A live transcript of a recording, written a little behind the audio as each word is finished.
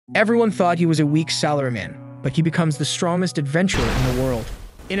Everyone thought he was a weak salaryman, but he becomes the strongest adventurer in the world.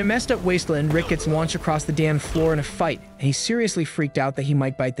 In a messed up wasteland, Rick gets launched across the damn floor in a fight, and he's seriously freaked out that he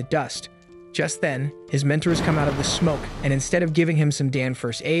might bite the dust. Just then, his mentors come out of the smoke, and instead of giving him some damn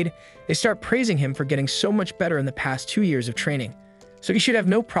first aid, they start praising him for getting so much better in the past 2 years of training. So he should have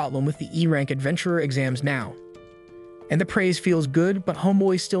no problem with the E-rank adventurer exams now. And the praise feels good, but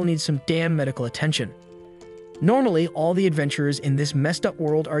homeboy still needs some damn medical attention. Normally, all the adventurers in this messed up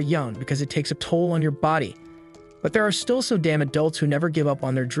world are young because it takes a toll on your body. But there are still some damn adults who never give up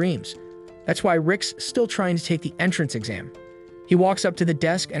on their dreams. That's why Rick's still trying to take the entrance exam. He walks up to the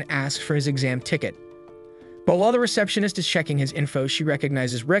desk and asks for his exam ticket. But while the receptionist is checking his info, she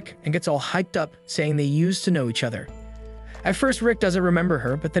recognizes Rick and gets all hyped up, saying they used to know each other. At first, Rick doesn't remember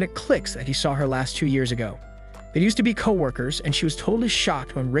her, but then it clicks that he saw her last 2 years ago. They used to be co-workers, and she was totally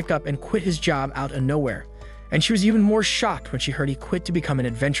shocked when Rick up and quit his job out of nowhere. And she was even more shocked when she heard he quit to become an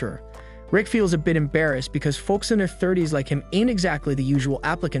adventurer. Rick feels a bit embarrassed because folks in their 30s like him ain't exactly the usual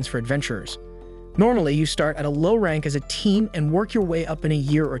applicants for adventurers. Normally, you start at a low rank as a teen and work your way up in a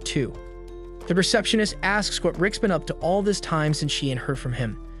year or two. The receptionist asks what Rick's been up to all this time since she ain't heard from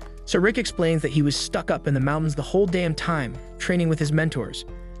him. So Rick explains that he was stuck up in the mountains the whole damn time, training with his mentors.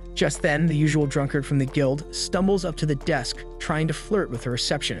 Just then, the usual drunkard from the guild stumbles up to the desk, trying to flirt with the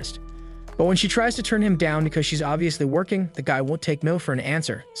receptionist. But when she tries to turn him down because she's obviously working, the guy won't take no for an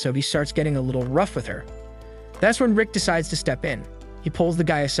answer, so he starts getting a little rough with her. That's when Rick decides to step in. He pulls the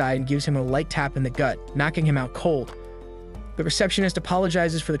guy aside and gives him a light tap in the gut, knocking him out cold. The receptionist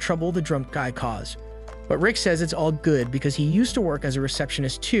apologizes for the trouble the drunk guy caused. But Rick says it's all good because he used to work as a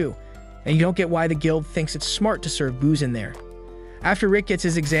receptionist too, and you don't get why the guild thinks it's smart to serve booze in there. After Rick gets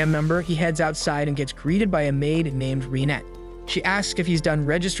his exam number, he heads outside and gets greeted by a maid named Renette. She asks if he's done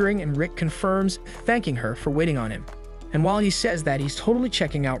registering, and Rick confirms, thanking her for waiting on him. And while he says that, he's totally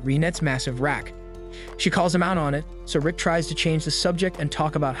checking out Renette's massive rack. She calls him out on it, so Rick tries to change the subject and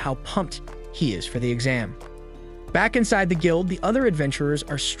talk about how pumped he is for the exam. Back inside the guild, the other adventurers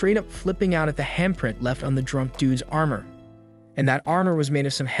are straight up flipping out at the handprint left on the drunk dude's armor. And that armor was made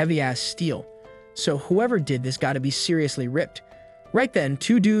of some heavy-ass steel, so whoever did this gotta be seriously ripped. Right then,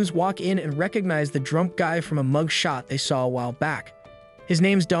 two dudes walk in and recognize the drunk guy from a mug shot they saw a while back. His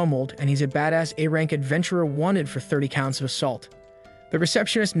name's Domold, and he's a badass A-rank adventurer wanted for 30 counts of assault. The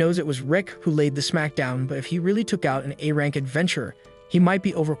receptionist knows it was Rick who laid the smackdown, but if he really took out an A-rank adventurer, he might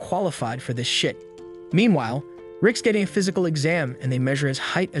be overqualified for this shit. Meanwhile, Rick's getting a physical exam, and they measure his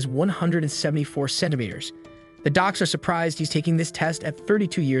height as 174 centimeters. The docs are surprised he's taking this test at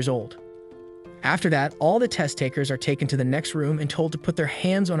 32 years old. After that, all the test takers are taken to the next room and told to put their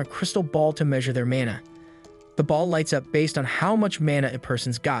hands on a crystal ball to measure their mana. The ball lights up based on how much mana a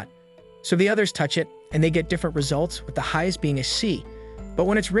person's got. So the others touch it, and they get different results, with the highest being a C. But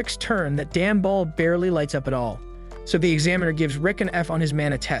when it's Rick's turn, that damn ball barely lights up at all. So the examiner gives Rick an F on his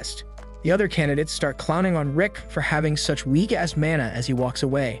mana test. The other candidates start clowning on Rick for having such weak-ass mana as he walks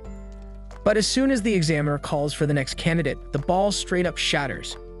away. But as soon as the examiner calls for the next candidate, the ball straight up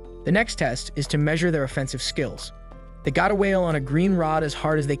shatters. The next test is to measure their offensive skills. They gotta wail on a green rod as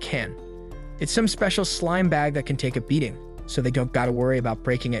hard as they can. It's some special slime bag that can take a beating, so they don't gotta worry about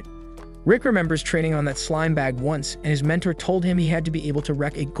breaking it. Rick remembers training on that slime bag once, and his mentor told him he had to be able to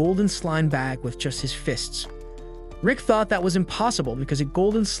wreck a golden slime bag with just his fists. Rick thought that was impossible because a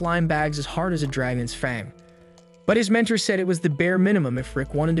golden slime bag's as hard as a dragon's fang. But his mentor said it was the bare minimum if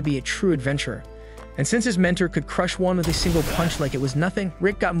Rick wanted to be a true adventurer. And since his mentor could crush one with a single punch like it was nothing,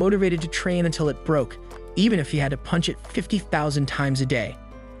 Rick got motivated to train until it broke, even if he had to punch it 50,000 times a day.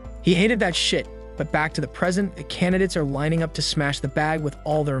 He hated that shit, but back to the present, the candidates are lining up to smash the bag with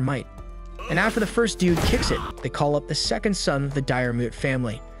all their might. And after the first dude kicks it, they call up the second son of the Diremute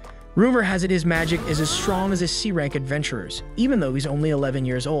family. Rumor has it his magic is as strong as a C-rank adventurer's, even though he's only 11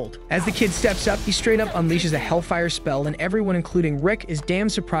 years old. As the kid steps up, he straight up unleashes a hellfire spell, and everyone, including Rick, is damn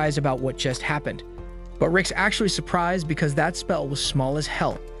surprised about what just happened. But Rick's actually surprised because that spell was small as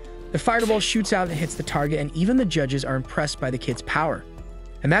hell. The fireball shoots out and hits the target, and even the judges are impressed by the kid's power.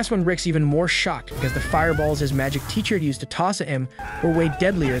 And that's when Rick's even more shocked because the fireballs his magic teacher used to toss at him were way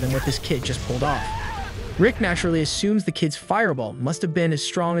deadlier than what this kid just pulled off. Rick naturally assumes the kid's fireball must have been as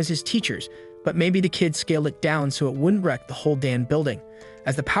strong as his teacher's, but maybe the kid scaled it down so it wouldn't wreck the whole damn building.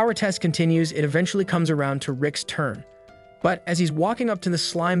 As the power test continues, it eventually comes around to Rick's turn. But as he's walking up to the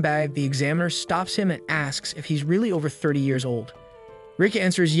slime bag, the examiner stops him and asks if he's really over 30 years old. Rick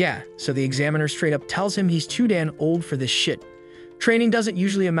answers yeah, so the examiner straight up tells him he's too damn old for this shit. Training doesn't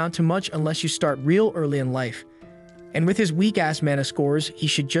usually amount to much unless you start real early in life. And with his weak-ass mana scores, he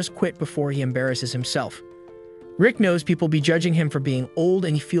should just quit before he embarrasses himself. Rick knows people be judging him for being old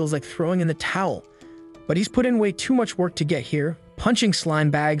and he feels like throwing in the towel. But he's put in way too much work to get here, punching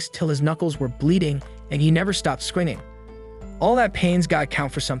slime bags till his knuckles were bleeding and he never stopped swinging. All that pain's gotta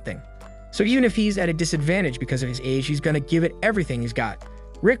count for something. So even if he's at a disadvantage because of his age, he's gonna give it everything he's got.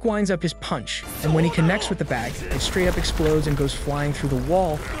 Rick winds up his punch, and when he connects with the bag, it straight up explodes and goes flying through the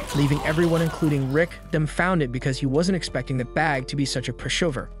wall, leaving everyone, including Rick, dumbfounded because he wasn't expecting the bag to be such a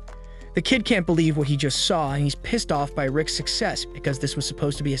pushover. The kid can't believe what he just saw, and he's pissed off by Rick's success because this was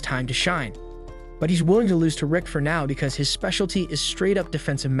supposed to be his time to shine. But he's willing to lose to Rick for now because his specialty is straight up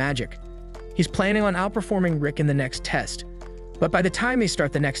defensive magic. He's planning on outperforming Rick in the next test. But by the time they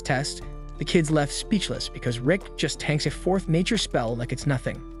start the next test, the kid's left speechless because Rick just tanks a fourth nature spell like it's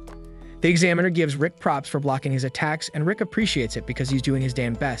nothing. The examiner gives Rick props for blocking his attacks, and Rick appreciates it because he's doing his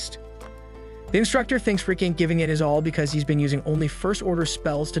damn best. The instructor thinks Rick ain't giving it his all because he's been using only first order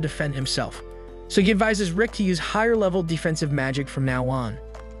spells to defend himself. So he advises Rick to use higher level defensive magic from now on.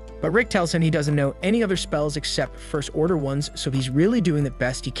 But Rick tells him he doesn't know any other spells except first order ones, so he's really doing the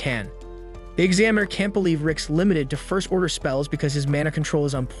best he can. The examiner can't believe Rick's limited to first order spells because his mana control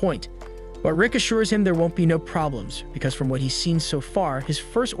is on point. But Rick assures him there won't be no problems, because from what he's seen so far, his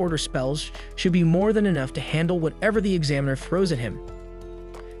first order spells should be more than enough to handle whatever the examiner throws at him.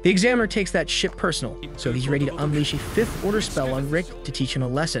 The examiner takes that shit personal, so he's ready to unleash a fifth order spell on Rick to teach him a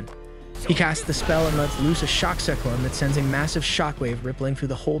lesson. He casts the spell and lets loose a shock cyclone that sends a massive shockwave rippling through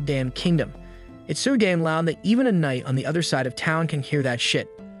the whole damn kingdom. It's so damn loud that even a knight on the other side of town can hear that shit.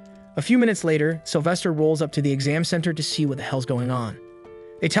 A few minutes later, Sylvester rolls up to the exam center to see what the hell's going on.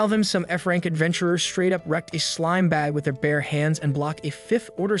 They tell him some F-rank adventurers straight up wrecked a slime bag with their bare hands and blocked a fifth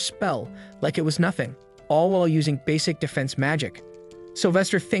order spell like it was nothing, all while using basic defense magic.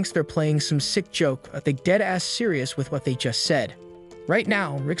 Sylvester thinks they're playing some sick joke, but they dead-ass serious with what they just said. Right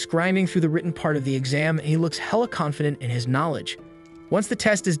now, Rick's grinding through the written part of the exam and he looks hella confident in his knowledge. Once the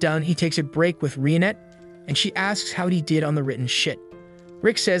test is done, he takes a break with Rionette, and she asks how he did on the written shit.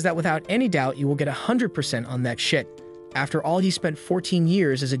 Rick says that without any doubt you will get 100% on that shit. After all, he spent 14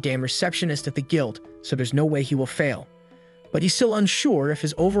 years as a damn receptionist at the guild, so there's no way he will fail. But he's still unsure if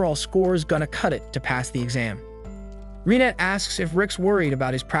his overall score is gonna cut it to pass the exam. Rionette asks if Rick's worried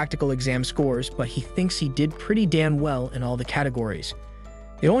about his practical exam scores, but he thinks he did pretty damn well in all the categories.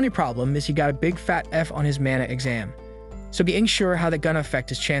 The only problem is he got a big fat F on his mana exam, so he ain't sure how that's gonna affect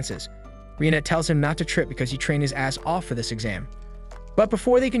his chances. Rionette tells him not to trip because he trained his ass off for this exam. But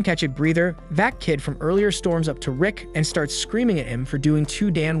before they can catch a breather, that kid from earlier storms up to Rick and starts screaming at him for doing too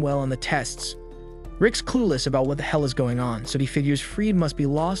damn well on the tests. Rick's clueless about what the hell is going on, so he figures Freed must be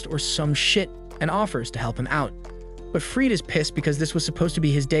lost or some shit and offers to help him out. But Freed is pissed because this was supposed to be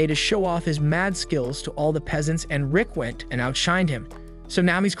his day to show off his mad skills to all the peasants, and Rick went and outshined him. So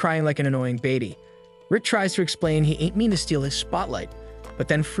now he's crying like an annoying baby. Rick tries to explain he ain't mean to steal his spotlight, but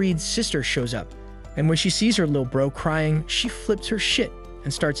then Freed's sister shows up. And when she sees her little bro crying, she flips her shit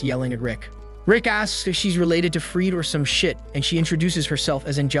and starts yelling at Rick. Rick asks if she's related to Freed or some shit, and she introduces herself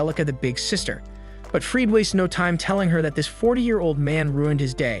as Angelica, the big sister. But Freed wastes no time telling her that this 40-year-old man ruined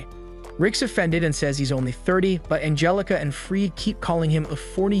his day. Rick's offended and says he's only 30, but Angelica and Freed keep calling him a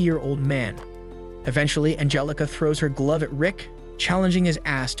 40-year-old man. Eventually, Angelica throws her glove at Rick, challenging his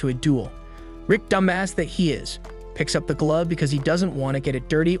ass to a duel. Rick, dumbass that he is, picks up the glove because he doesn't want to get it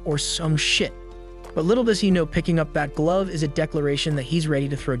dirty or some shit. But little does he know picking up that glove is a declaration that he's ready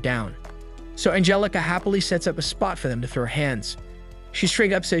to throw down. So Angelica happily sets up a spot for them to throw hands. She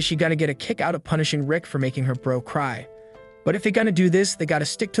straight up says she gotta get a kick out of punishing Rick for making her bro cry. But if they're gonna do this, they gotta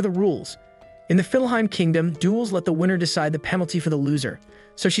stick to the rules. In the Filheim Kingdom, duels let the winner decide the penalty for the loser.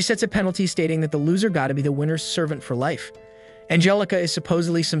 So she sets a penalty stating that the loser gotta be the winner's servant for life. Angelica is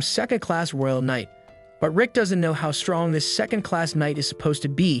supposedly some second-class royal knight. But Rick doesn't know how strong this second-class knight is supposed to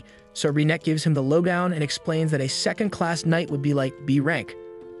be, so Rionette gives him the lowdown and explains that a second-class knight would be like B rank.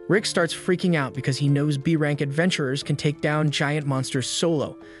 Rick starts freaking out because he knows B rank adventurers can take down giant monsters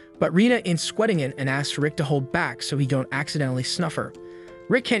solo, but Rionette ain't sweating it and asks Rick to hold back so he don't accidentally snuff her.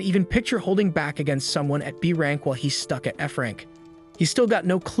 Rick can't even picture holding back against someone at B rank while he's stuck at F rank. He's still got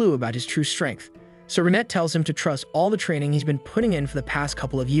no clue about his true strength, so Rionette tells him to trust all the training he's been putting in for the past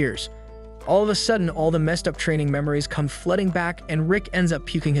couple of years. All of a sudden, all the messed up training memories come flooding back and Rick ends up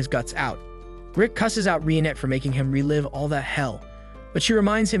puking his guts out. Rick cusses out Rionette for making him relive all that hell, but she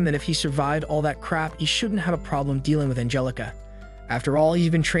reminds him that if he survived all that crap, he shouldn't have a problem dealing with Angelica. After all,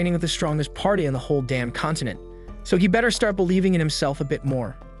 he's been training with the strongest party on the whole damn continent, so he better start believing in himself a bit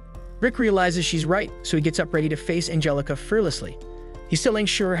more. Rick realizes she's right, so he gets up ready to face Angelica fearlessly. He still ain't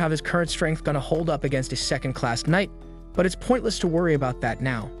sure how his current strength gonna hold up against a second-class knight, but it's pointless to worry about that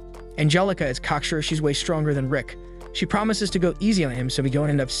now. Angelica is cocksure she's way stronger than Rick. She promises to go easy on him so he don't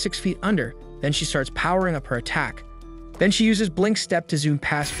end up 6 feet under. Then she starts powering up her attack. Then she uses Blink Step to zoom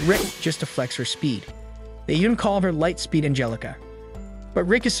past Rick just to flex her speed. They even call her Light Speed Angelica. But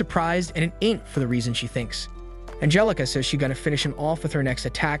Rick is surprised, and it ain't for the reason she thinks. Angelica says she's gonna finish him off with her next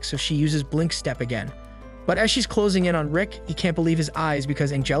attack, so she uses Blink Step again. But as she's closing in on Rick, he can't believe his eyes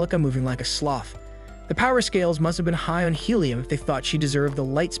because Angelica moving like a sloth. The power scales must have been high on helium if they thought she deserved the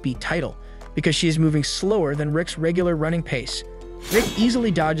Light Speed title, because she is moving slower than Rick's regular running pace. Rick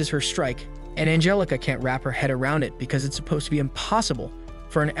easily dodges her strike, and Angelica can't wrap her head around it because it's supposed to be impossible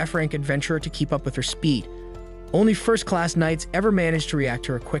for an F-rank adventurer to keep up with her speed. Only first-class knights ever manage to react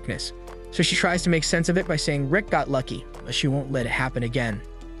to her quickness, so she tries to make sense of it by saying Rick got lucky, but she won't let it happen again.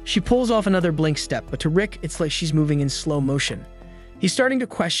 She pulls off another Blink Step, but to Rick, it's like she's moving in slow motion. He's starting to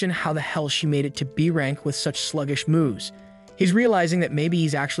question how the hell she made it to B rank with such sluggish moves. He's realizing that maybe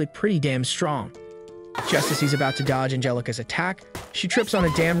he's actually pretty damn strong. Just as he's about to dodge Angelica's attack, she trips on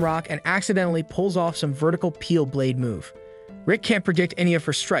a damn rock and accidentally pulls off some vertical peel blade move. Rick can't predict any of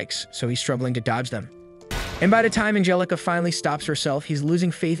her strikes, so he's struggling to dodge them. And by the time Angelica finally stops herself, he's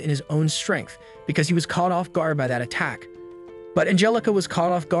losing faith in his own strength because he was caught off guard by that attack. But Angelica was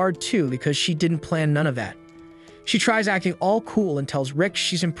caught off guard too because she didn't plan none of that. She tries acting all cool and tells Rick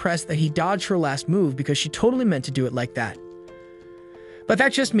she's impressed that he dodged her last move because she totally meant to do it like that. But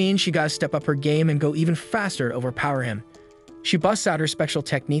that just means she gotta step up her game and go even faster to overpower him. She busts out her special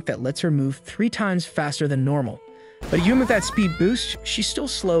technique that lets her move 3 times faster than normal. But even with that speed boost, she's still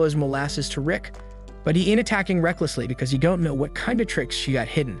slow as molasses to Rick. But he ain't attacking recklessly because he don't know what kind of tricks she got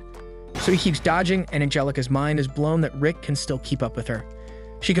hidden. So he keeps dodging, and Angelica's mind is blown that Rick can still keep up with her.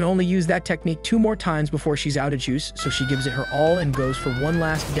 She can only use that technique 2 more times before she's out of juice, so she gives it her all and goes for one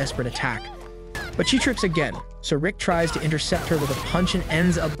last desperate attack. But she trips again, so Rick tries to intercept her with a punch and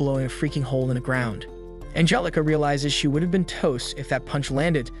ends up blowing a freaking hole in the ground. Angelica realizes she would have been toast if that punch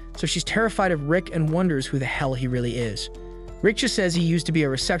landed, so she's terrified of Rick and wonders who the hell he really is. Rick just says he used to be a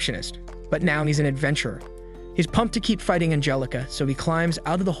receptionist, but now he's an adventurer. He's pumped to keep fighting Angelica, so he climbs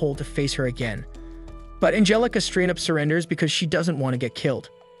out of the hole to face her again. But Angelica straight up surrenders because she doesn't want to get killed.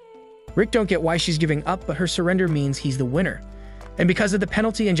 Rick don't get why she's giving up, but her surrender means he's the winner. And because of the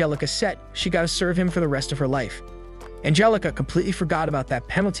penalty Angelica set, she gotta serve him for the rest of her life. Angelica completely forgot about that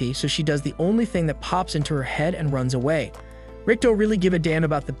penalty, so she does the only thing that pops into her head and runs away. Rick don't really give a damn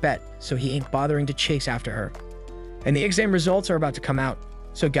about the bet, so he ain't bothering to chase after her. And the exam results are about to come out,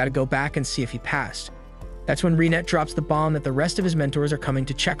 so gotta go back and see if he passed. That's when Renette drops the bomb that the rest of his mentors are coming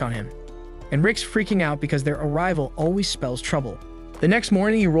to check on him. And Rick's freaking out because their arrival always spells trouble. The next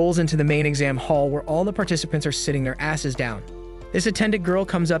morning, he rolls into the main exam hall where all the participants are sitting their asses down. This attendant girl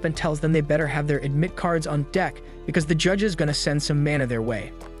comes up and tells them they better have their admit cards on deck because the judge is gonna send some mana their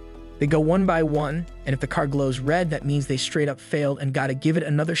way. They go one by one, and if the card glows red, that means they straight up failed and gotta give it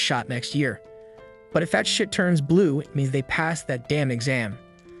another shot next year. But if that shit turns blue, it means they passed that damn exam.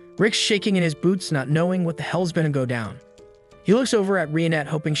 Rick's shaking in his boots, not knowing what the hell's gonna go down. He looks over at Renette,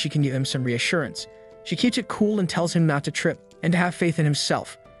 hoping she can give him some reassurance. She keeps it cool and tells him not to trip and to have faith in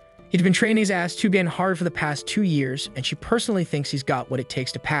himself. He'd been training his ass too damn hard for the past 2 years, and she personally thinks he's got what it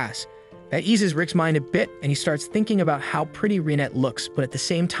takes to pass. That eases Rick's mind a bit, and he starts thinking about how pretty Renette looks, but at the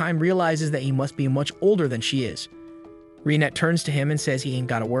same time realizes that he must be much older than she is. Renette turns to him and says he ain't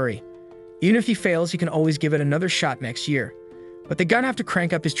gotta worry. Even if he fails, he can always give it another shot next year. But they gotta have to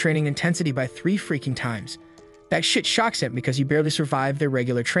crank up his training intensity by 3 freaking times. That shit shocks him because he barely survived their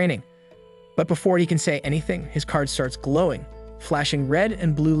regular training. But before he can say anything, his card starts glowing, flashing red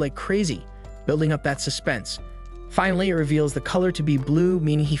and blue like crazy, building up that suspense. Finally, it reveals the color to be blue,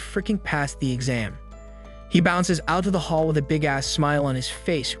 meaning he freaking passed the exam. He bounces out of the hall with a big-ass smile on his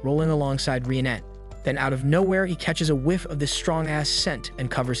face, rolling alongside Renette. Then out of nowhere, he catches a whiff of this strong-ass scent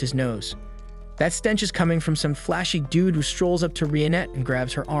and covers his nose. That stench is coming from some flashy dude who strolls up to Renette and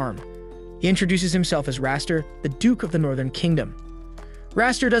grabs her arm. He introduces himself as Raster, the Duke of the Northern Kingdom.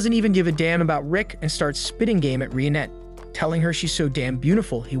 Raster doesn't even give a damn about Rick and starts spitting game at Renette, telling her she's so damn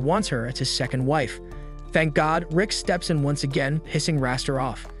beautiful he wants her as his second wife. Thank God, Rick steps in once again, pissing Raster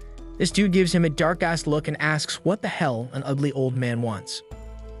off. This dude gives him a dark-ass look and asks what the hell an ugly old man wants.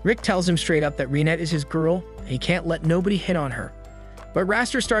 Rick tells him straight up that Renette is his girl and he can't let nobody hit on her. But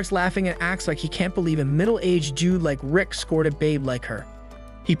Raster starts laughing and acts like he can't believe a middle-aged dude like Rick scored a babe like her.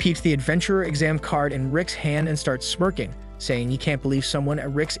 He peeps the adventurer exam card in Rick's hand and starts smirking, saying he can't believe someone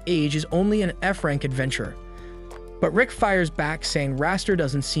at Rick's age is only an F-rank adventurer. But Rick fires back, saying Raster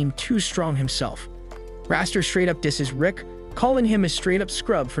doesn't seem too strong himself. Raster straight up disses Rick, calling him a straight up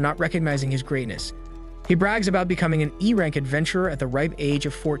scrub for not recognizing his greatness. He brags about becoming an E-rank adventurer at the ripe age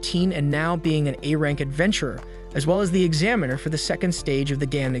of 14 and now being an A-rank adventurer, as well as the examiner for the second stage of the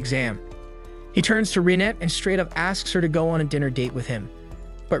damned exam. He turns to Rinette and straight up asks her to go on a dinner date with him.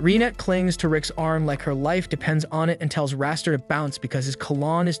 But Rinette clings to Rick's arm like her life depends on it and tells Raster to bounce because his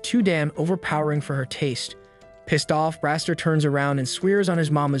cologne is too damn overpowering for her taste. Pissed off, Raster turns around and swears on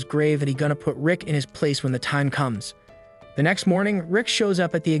his mama's grave that he gonna put Rick in his place when the time comes. The next morning, Rick shows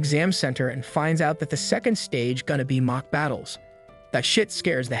up at the exam center and finds out that the second stage gonna be mock battles. That shit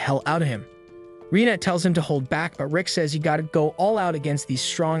scares the hell out of him. Rinette tells him to hold back, but Rick says he gotta go all out against these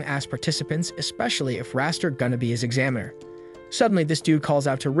strong-ass participants, especially if Raster gonna be his examiner. Suddenly, this dude calls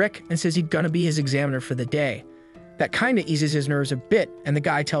out to Rick and says he's gonna be his examiner for the day. That kinda eases his nerves a bit, and the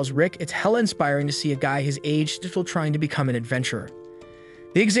guy tells Rick it's hella inspiring to see a guy his age still trying to become an adventurer.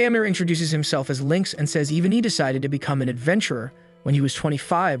 The examiner introduces himself as Lynx and says even he decided to become an adventurer when he was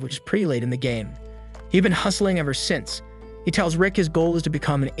 25, which is pretty late in the game. He'd been hustling ever since. He tells Rick his goal is to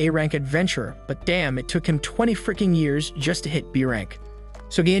become an A-rank adventurer, but damn, it took him 20 freaking years just to hit B-rank.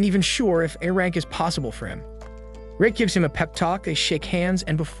 So he ain't even sure if A-rank is possible for him. Rick gives him a pep talk, they shake hands,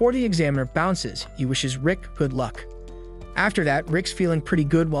 and before the examiner bounces, he wishes Rick good luck. After that, Rick's feeling pretty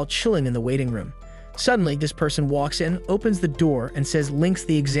good while chilling in the waiting room. Suddenly, this person walks in, opens the door, and says Lynx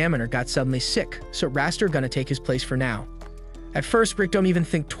the examiner got suddenly sick, so Raster gonna take his place for now. At first, Rick don't even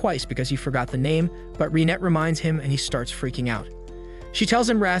think twice because he forgot the name, but Rinette reminds him and he starts freaking out. She tells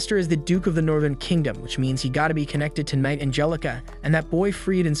him Raster is the Duke of the Northern Kingdom, which means he gotta be connected to Knight Angelica and that boy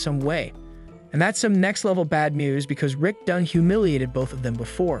freed in some way. And that's some next level bad news because Rick done humiliated both of them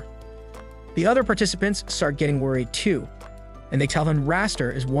before. The other participants start getting worried too, and they tell him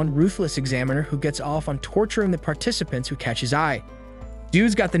Raster is one ruthless examiner who gets off on torturing the participants who catch his eye.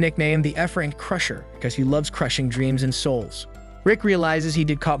 Dude's got the nickname the F-Rank Crusher because he loves crushing dreams and souls. Rick realizes he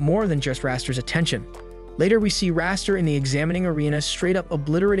did caught more than just Raster's attention. Later we see Raster in the examining arena straight up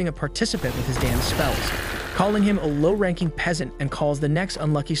obliterating a participant with his damn spells, calling him a low-ranking peasant and calls the next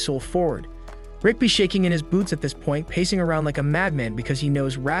unlucky soul forward. Rick be shaking in his boots at this point, pacing around like a madman because he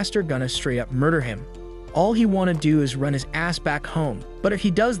knows Raster gonna straight up murder him. All he wanna do is run his ass back home, but if he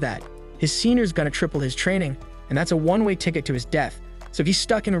does that, his senior's gonna triple his training, and that's a one-way ticket to his death, so he's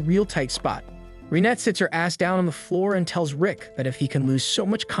stuck in a real tight spot. Rinette sits her ass down on the floor and tells Rick that if he can lose so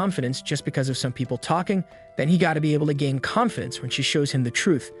much confidence just because of some people talking, then he gotta be able to gain confidence when she shows him the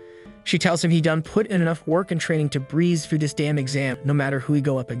truth. She tells him he done put in enough work and training to breeze through this damn exam no matter who he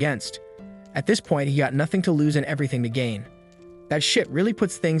go up against. At this point, he got nothing to lose and everything to gain. That shit really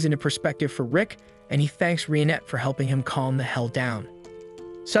puts things into perspective for Rick, and he thanks Rinette for helping him calm the hell down.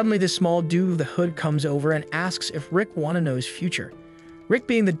 Suddenly, this small dude with the hood comes over and asks if Rick wanna know his future. Rick,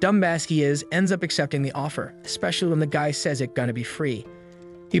 being the dumbass he is, ends up accepting the offer, especially when the guy says it gonna be free.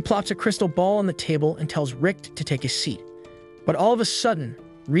 He plops a crystal ball on the table and tells Rick to take his seat. But all of a sudden,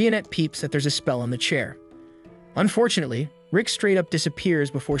 Rinette peeps that there's a spell on the chair. Unfortunately, Rick straight up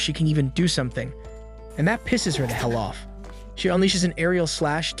disappears before she can even do something, and that pisses her the hell off. She unleashes an aerial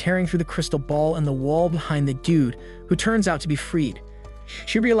slash, tearing through the crystal ball and the wall behind the dude, who turns out to be freed.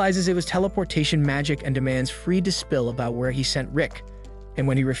 She realizes it was teleportation magic and demands free to spill about where he sent Rick. And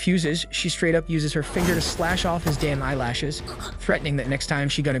when he refuses, she straight up uses her finger to slash off his damn eyelashes, threatening that next time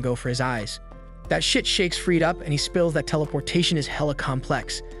she gonna go for his eyes. That shit shakes Freed up and he spills that teleportation is hella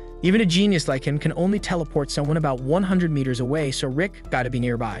complex. Even a genius like him can only teleport someone about 100 meters away, so Rick gotta be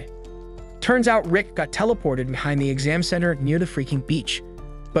nearby. Turns out Rick got teleported behind the exam center near the freaking beach.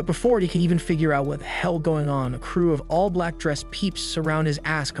 But before he can even figure out what the hell going on, a crew of all black dressed peeps surround his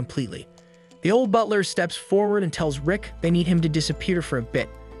ass completely. The old butler steps forward and tells Rick they need him to disappear for a bit.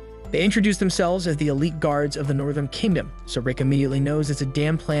 They introduce themselves as the elite guards of the Northern Kingdom, so Rick immediately knows it's a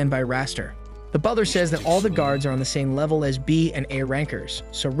damn plan by Raster. The butler says that all the guards are on the same level as B and A rankers,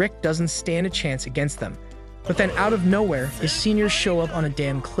 so Rick doesn't stand a chance against them. But then out of nowhere, his seniors show up on a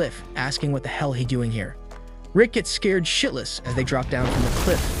damn cliff, asking what the hell he doing here. Rick gets scared shitless as they drop down from the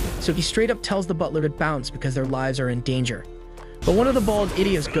cliff, so he straight up tells the butler to bounce because their lives are in danger. But one of the bald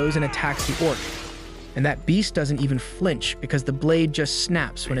idiots goes and attacks the orc, and that beast doesn't even flinch because the blade just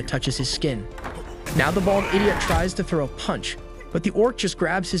snaps when it touches his skin. Now the bald idiot tries to throw a punch, but the orc just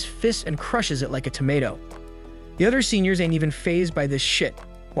grabs his fist and crushes it like a tomato. The other seniors ain't even fazed by this shit,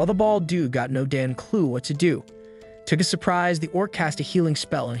 while the bald dude got no damn clue what to do. To his surprise, the orc cast a healing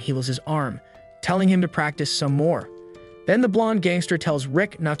spell and heals his arm, telling him to practice some more. Then the blonde gangster tells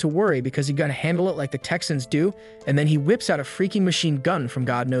Rick not to worry because he's gonna handle it like the Texans do, and then he whips out a freaking machine gun from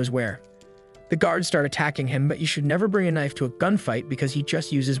God knows where. The guards start attacking him, but you should never bring a knife to a gunfight because he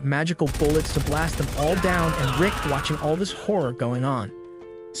just uses magical bullets to blast them all down, and Rick watching all this horror going on.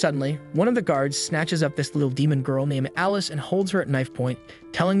 Suddenly, one of the guards snatches up this little demon girl named Alice and holds her at knife point,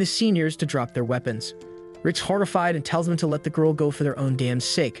 telling the seniors to drop their weapons. Rick's horrified and tells them to let the girl go for their own damn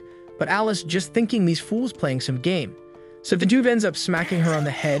sake, but Alice just thinking these fools playing some game. So the dude ends up smacking her on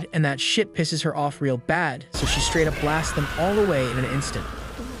the head, and that shit pisses her off real bad, so she straight up blasts them all away in an instant.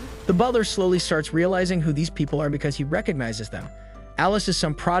 The butler slowly starts realizing who these people are because he recognizes them. Alice is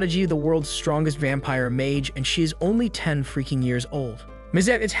some prodigy, the world's strongest vampire mage, and she is only 10 freaking years old.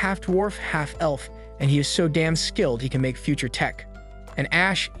 Mizet is half dwarf, half elf, and he is so damn skilled he can make future tech. And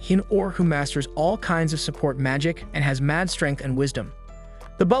Ash, he an orc who masters all kinds of support magic and has mad strength and wisdom.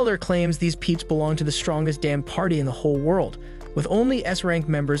 The butler claims these peeps belong to the strongest damn party in the whole world, with only S-rank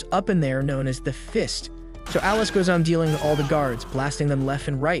members up in there known as the Fist. So Alice goes on dealing with all the guards, blasting them left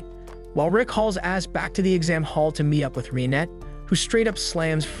and right, while Rick hauls ass back to the exam hall to meet up with Renette, who straight up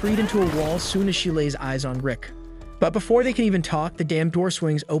slams Freed into a wall soon as she lays eyes on Rick. But before they can even talk, the damn door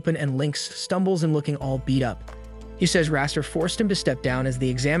swings open and Lynx stumbles and looking all beat up. He says Raster forced him to step down as the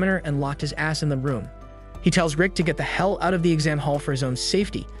examiner and locked his ass in the room. He tells Rick to get the hell out of the exam hall for his own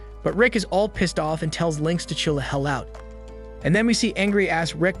safety, but Rick is all pissed off and tells Lynx to chill the hell out. And then we see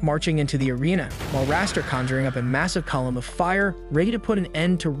angry-ass Rick marching into the arena, while Raster conjuring up a massive column of fire, ready to put an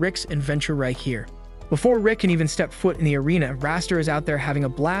end to Rick's adventure right here. Before Rick can even step foot in the arena, Raster is out there having a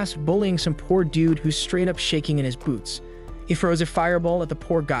blast, bullying some poor dude who's straight up shaking in his boots. He throws a fireball at the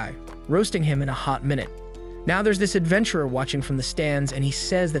poor guy, roasting him in a hot minute. Now there's this adventurer watching from the stands, and he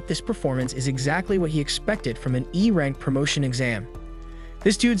says that this performance is exactly what he expected from an E-rank promotion exam.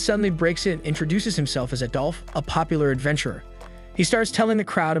 This dude suddenly breaks it and introduces himself as Adolf, a popular adventurer. He starts telling the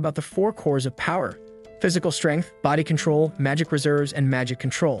crowd about the 4 cores of power: physical strength, body control, magic reserves, and magic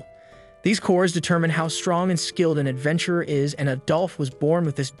control. These cores determine how strong and skilled an adventurer is, and Adolf was born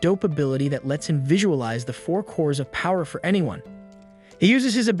with this dope ability that lets him visualize the 4 cores of power for anyone. He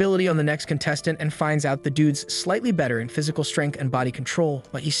uses his ability on the next contestant and finds out the dude's slightly better in physical strength and body control,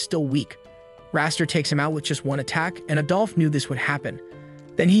 but he's still weak. Raster takes him out with just one attack, and Adolf knew this would happen.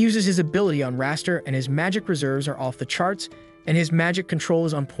 Then he uses his ability on Raster, and his magic reserves are off the charts, and his magic control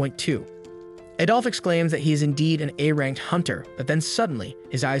is on point too. Adolf exclaims that he is indeed an A-ranked hunter, but then suddenly,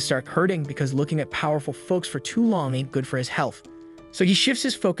 his eyes start hurting because looking at powerful folks for too long ain't good for his health. So he shifts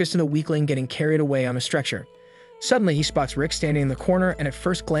his focus to the weakling getting carried away on a stretcher. Suddenly, he spots Rick standing in the corner, and at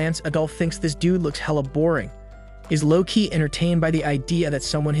first glance, Adolf thinks this dude looks hella boring. He's low-key entertained by the idea that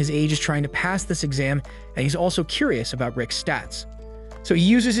someone his age is trying to pass this exam, and he's also curious about Rick's stats. So he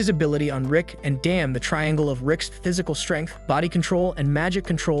uses his ability on Rick, and damn, the triangle of Rick's physical strength, body control, and magic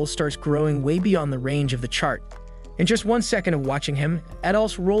control starts growing way beyond the range of the chart. In just 1 second of watching him,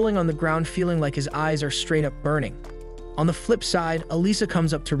 Adolf's rolling on the ground feeling like his eyes are straight up burning. On the flip side, Elisa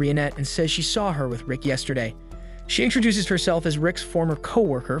comes up to Renette and says she saw her with Rick yesterday. She introduces herself as Rick's former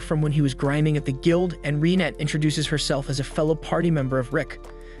co-worker from when he was grinding at the guild, and Renette introduces herself as a fellow party member of Rick.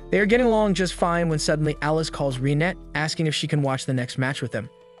 They are getting along just fine when suddenly Alice calls Renette, asking if she can watch the next match with them.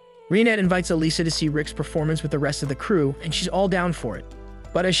 Renette invites Elisa to see Rick's performance with the rest of the crew, and she's all down for it.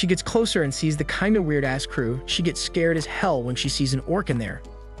 But as she gets closer and sees the kinda weird-ass crew, she gets scared as hell when she sees an orc in there.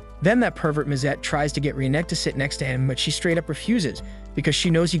 Then that pervert Mizet tries to get Renette to sit next to him, but she straight up refuses, because she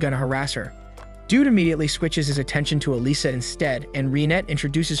knows he's gonna harass her. Dude immediately switches his attention to Elisa instead, and Renette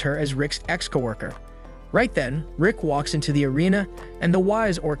introduces her as Rick's ex-coworker. Right then, Rick walks into the arena, and the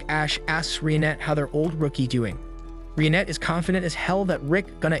wise orc Ash asks Renette how their old rookie doing. Renette is confident as hell that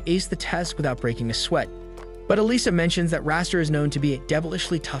Rick gonna ace the test without breaking a sweat. But Elisa mentions that Raster is known to be a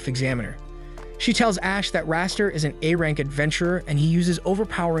devilishly tough examiner. She tells Ash that Raster is an A-rank adventurer, and he uses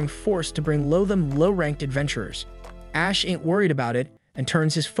overpowering force to bring low them low-ranked adventurers. Ash ain't worried about it, and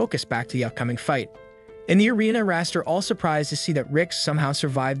turns his focus back to the upcoming fight. In the arena, Raster all surprised to see that Rick somehow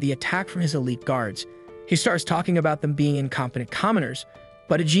survived the attack from his elite guards. He starts talking about them being incompetent commoners,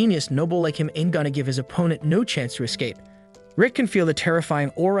 but a genius noble like him ain't gonna give his opponent no chance to escape. Rick can feel the terrifying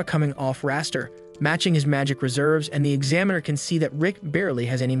aura coming off Raster, matching his magic reserves, and the examiner can see that Rick barely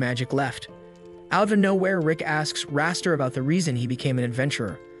has any magic left. Out of nowhere, Rick asks Raster about the reason he became an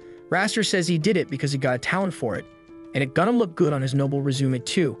adventurer. Raster says he did it because he got a talent for it, and it gonna look good on his noble resume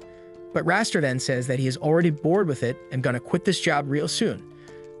too. But Raster then says that he is already bored with it and gonna quit this job real soon.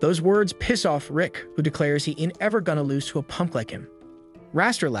 Those words piss off Rick, who declares he ain't ever gonna lose to a punk like him.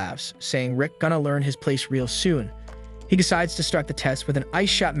 Raster laughs, saying Rick gonna learn his place real soon. He decides to start the test with an ice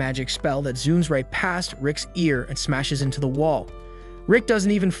shot magic spell that zooms right past Rick's ear and smashes into the wall. Rick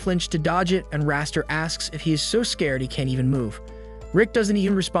doesn't even flinch to dodge it, and Raster asks if he is so scared he can't even move. Rick doesn't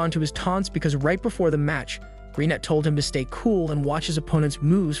even respond to his taunts because right before the match, Renette told him to stay cool and watch his opponent's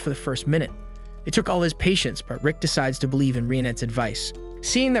moves for the first minute. It took all his patience, but Rick decides to believe in Renette's advice.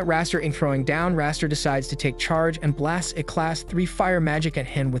 Seeing that Raster ain't throwing down, Raster decides to take charge and blasts a Class 3 fire magic at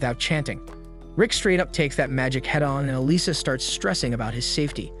him without chanting. Rick straight up takes that magic head-on, and Elisa starts stressing about his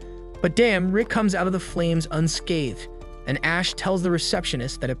safety. But damn, Rick comes out of the flames unscathed, and Ash tells the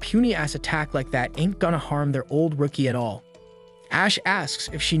receptionist that a puny-ass attack like that ain't gonna harm their old rookie at all. Ash asks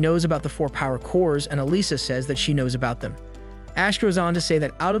if she knows about the 4 power cores, and Elisa says that she knows about them. Ash goes on to say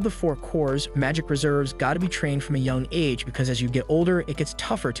that out of the 4 cores, magic reserves gotta be trained from a young age because as you get older, it gets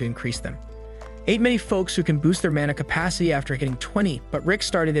tougher to increase them. Ain't many folks who can boost their mana capacity after hitting 20, but Rick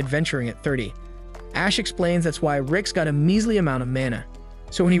started adventuring at 30. Ash explains that's why Rick's got a measly amount of mana.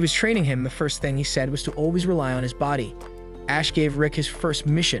 So when he was training him, the first thing he said was to always rely on his body. Ash gave Rick his first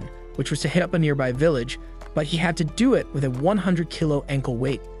mission, which was to hit up a nearby village, but he had to do it with a 100-kilo ankle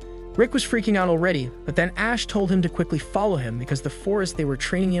weight. Rick was freaking out already, but then Ash told him to quickly follow him because the forest they were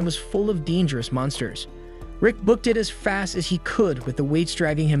training in was full of dangerous monsters. Rick booked it as fast as he could with the weights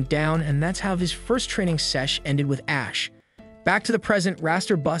dragging him down, and that's how his first training sesh ended with Ash. Back to the present,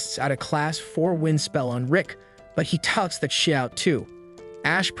 Raster busts out a Class 4 wind spell on Rick, but he tucks that shit out too.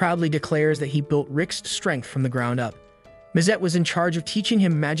 Ash proudly declares that he built Rick's strength from the ground up. Mizette was in charge of teaching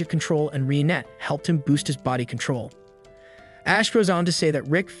him magic control, and Rionette helped him boost his body control. Ash goes on to say that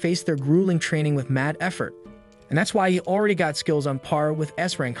Rick faced their grueling training with mad effort, and that's why he already got skills on par with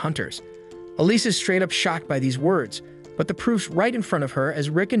S-rank hunters. Elisa's straight up shocked by these words, but the proof's right in front of her as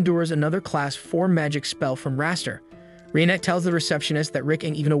Rick endures another Class 4 magic spell from Raster. Rionette tells the receptionist that Rick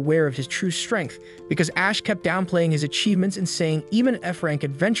ain't even aware of his true strength because Ash kept downplaying his achievements and saying even F-rank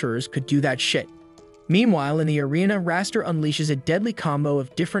adventurers could do that shit. Meanwhile, in the arena, Raster unleashes a deadly combo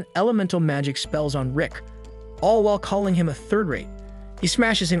of different elemental magic spells on Rick, all while calling him a third-rate. He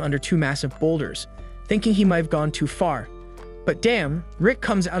smashes him under 2 massive boulders, thinking he might have gone too far. But damn, Rick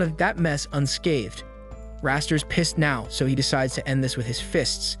comes out of that mess unscathed. Raster's pissed now, so he decides to end this with his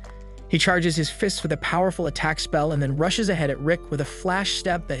fists. He charges his fists with a powerful attack spell and then rushes ahead at Rick with a flash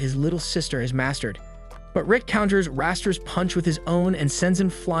step that his little sister has mastered. But Rick counters Raster's punch with his own and sends him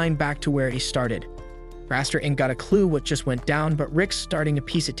flying back to where he started. Raster ain't got a clue what just went down, but Rick's starting to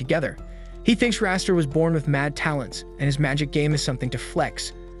piece it together. He thinks Raster was born with mad talents, and his magic game is something to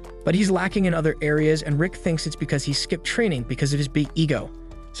flex. But he's lacking in other areas, and Rick thinks it's because he skipped training because of his big ego.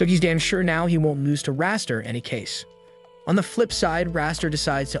 So he's damn sure now he won't lose to Raster any case. On the flip side, Raster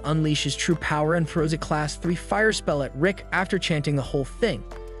decides to unleash his true power and throws a Class 3 fire spell at Rick after chanting the whole thing.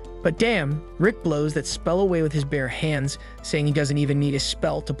 But damn, Rick blows that spell away with his bare hands, saying he doesn't even need a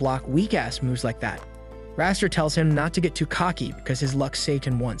spell to block weak-ass moves like that. Raster tells him not to get too cocky because his luck saved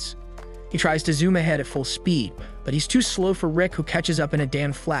him once. He tries to zoom ahead at full speed, but he's too slow for Rick, who catches up in a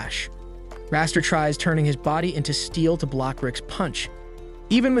damn flash. Raster tries turning his body into steel to block Rick's punch.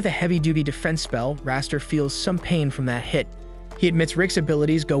 Even with a heavy-duty defense spell, Raster feels some pain from that hit. He admits Rick's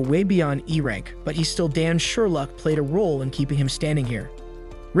abilities go way beyond E-rank, but he's still damn sure luck played a role in keeping him standing here.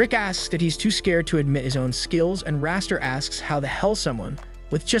 Rick asks that he's too scared to admit his own skills, and Raster asks how the hell someone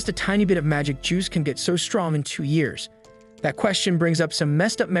with just a tiny bit of magic juice can get so strong in 2 years. That question brings up some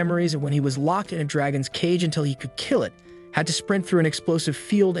messed up memories of when he was locked in a dragon's cage until he could kill it, had to sprint through an explosive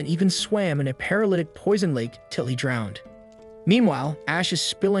field, and even swam in a paralytic poison lake till he drowned. Meanwhile, Ash is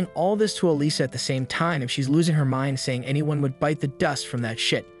spilling all this to Elisa at the same time if she's losing her mind, saying anyone would bite the dust from that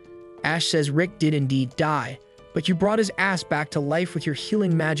shit. Ash says Rick did indeed die, but you brought his ass back to life with your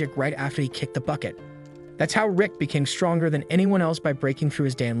healing magic right after he kicked the bucket. That's how Rick became stronger than anyone else, by breaking through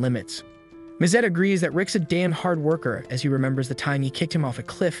his damn limits. Mizette agrees that Rick's a damn hard worker as he remembers the time he kicked him off a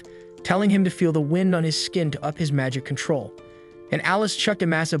cliff, telling him to feel the wind on his skin to up his magic control. And Alice chucked a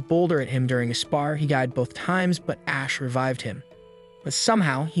massive boulder at him during a spar. He died both times, but Ash revived him. But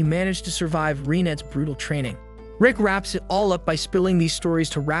somehow, he managed to survive Rionette's brutal training. Rick wraps it all up by spilling these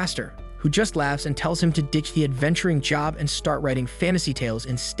stories to Raster, who just laughs and tells him to ditch the adventuring job and start writing fantasy tales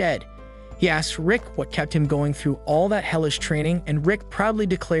instead. He asks Rick what kept him going through all that hellish training, and Rick proudly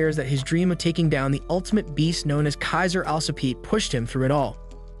declares that his dream of taking down the ultimate beast known as Kaiser Alsapete pushed him through it all.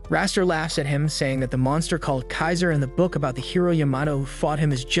 Raster laughs at him, saying that the monster called Kaiser in the book about the hero Yamato who fought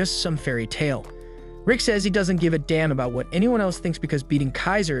him is just some fairy tale. Rick says he doesn't give a damn about what anyone else thinks because beating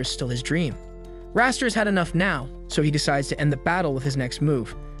Kaiser is still his dream. Raster's had enough now, so he decides to end the battle with his next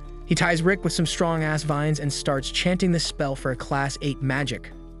move. He ties Rick with some strong-ass vines and starts chanting the spell for a Class 8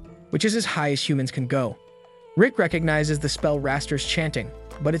 magic, which is as high as humans can go. Rick recognizes the spell Raster's chanting,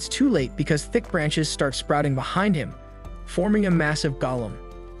 but it's too late because thick branches start sprouting behind him, forming a massive golem.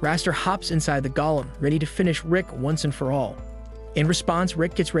 Raster hops inside the golem, ready to finish Rick once and for all. In response,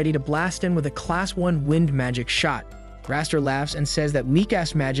 Rick gets ready to blast in with a Class 1 wind magic shot. Raster laughs and says that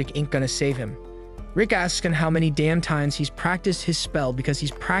weak-ass magic ain't gonna save him. Rick asks him how many damn times he's practiced his spell because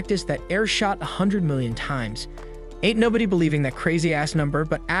he's practiced that air shot 100 million times. Ain't nobody believing that crazy-ass number,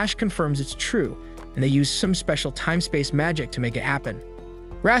 but Ash confirms it's true, and they use some special time-space magic to make it happen.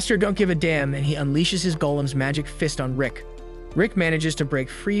 Raster don't give a damn, and he unleashes his golem's magic fist on Rick. Rick manages to break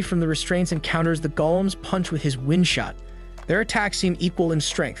free from the restraints and counters the golem's punch with his wind shot. Their attacks seem equal in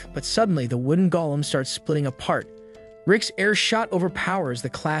strength, but suddenly the wooden golem starts splitting apart. Rick's air shot overpowers the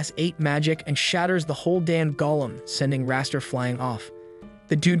Class 8 magic and shatters the whole damn golem, sending Raster flying off.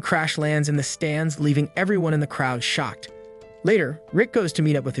 The dude crash lands in the stands, leaving everyone in the crowd shocked. Later, Rick goes to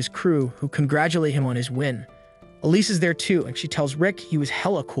meet up with his crew, who congratulate him on his win. Elise is there too, and she tells Rick he was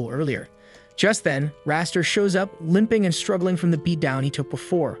hella cool earlier. Just then, Raster shows up, limping and struggling from the beatdown he took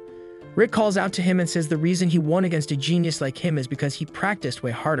before. Rick calls out to him and says the reason he won against a genius like him is because he practiced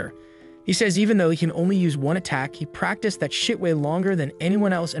way harder. He says even though he can only use one attack, he practiced that shit way longer than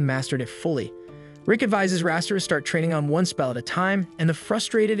anyone else and mastered it fully. Rick advises Raster to start training on one spell at a time, and the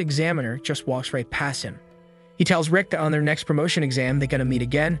frustrated examiner just walks right past him. He tells Rick that on their next promotion exam, they're gonna meet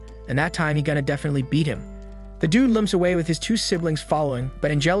again, and that time he gonna definitely beat him. The dude limps away with his two siblings following,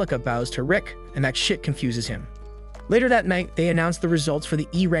 but Angelica bows to Rick, and that shit confuses him. Later that night, they announce the results for the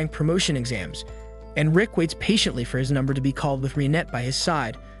E-rank promotion exams, and Rick waits patiently for his number to be called with Renette by his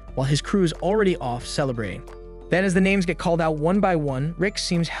side, while his crew is already off celebrating. Then as the names get called out one by one, Rick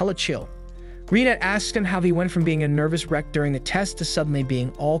seems hella chill. Renette asks him how he went from being a nervous wreck during the test to suddenly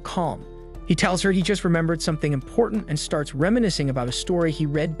being all calm. He tells her he just remembered something important and starts reminiscing about a story he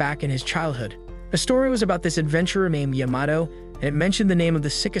read back in his childhood. The story was about this adventurer named Yamato, and it mentioned the name of the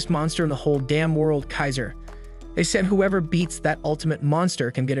sickest monster in the whole damn world, Kaiser. They said whoever beats that ultimate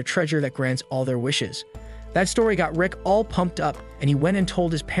monster can get a treasure that grants all their wishes. That story got Rick all pumped up, and he went and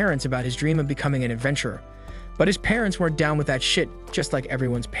told his parents about his dream of becoming an adventurer. But his parents weren't down with that shit, just like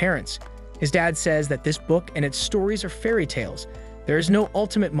everyone's parents. His dad says that this book and its stories are fairy tales. There is no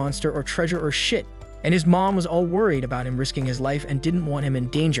ultimate monster or treasure or shit, and his mom was all worried about him risking his life and didn't want him in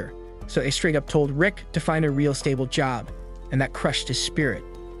danger. So they straight up told Rick to find a real stable job, and that crushed his spirit.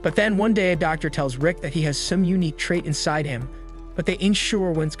 But then one day a doctor tells Rick that he has some unique trait inside him, but they ain't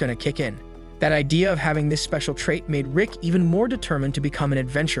sure when it's gonna kick in. That idea of having this special trait made Rick even more determined to become an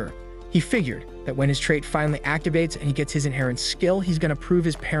adventurer. He figured that when his trait finally activates and he gets his inherent skill, he's gonna prove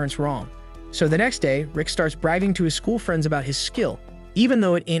his parents wrong. So the next day, Rick starts bragging to his school friends about his skill, even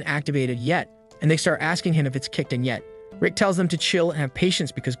though it ain't activated yet, and they start asking him if it's kicked in yet. Rick tells them to chill and have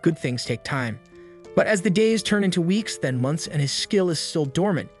patience because good things take time. But as the days turn into weeks, then months, and his skill is still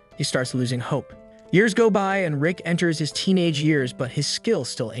dormant, he starts losing hope. Years go by and Rick enters his teenage years, but his skill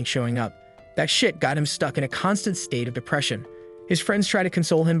still ain't showing up. That shit got him stuck in a constant state of depression. His friends try to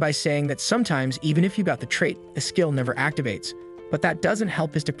console him by saying that sometimes, even if you got the trait, the skill never activates. But that doesn't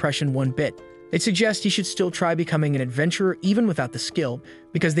help his depression one bit. They suggest he should still try becoming an adventurer even without the skill,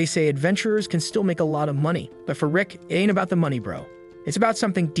 because they say adventurers can still make a lot of money. But for Rick, it ain't about the money, bro. It's about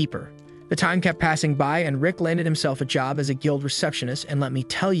something deeper. The time kept passing by and Rick landed himself a job as a guild receptionist, and let me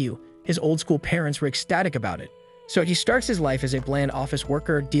tell you, his old school parents were ecstatic about it. So he starts his life as a bland office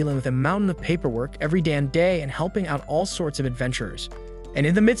worker, dealing with a mountain of paperwork every damn day and helping out all sorts of adventurers. And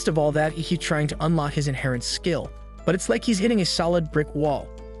in the midst of all that, he keeps trying to unlock his inherent skill. But it's like he's hitting a solid brick wall.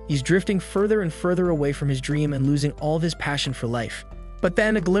 He's drifting further and further away from his dream and losing all of his passion for life. But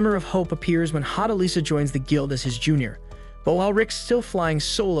then a glimmer of hope appears when Hot Elisa joins the guild as his junior. But while Rick's still flying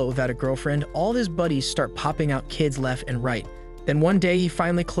solo without a girlfriend, all his buddies start popping out kids left and right. Then one day he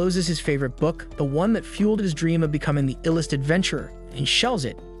finally closes his favorite book, the one that fueled his dream of becoming the illest adventurer, and he shelves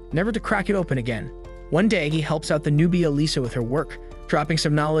it, never to crack it open again. One day he helps out the newbie Elisa with her work, dropping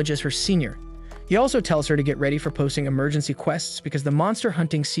some knowledge as her senior. He also tells her to get ready for posting emergency quests because the monster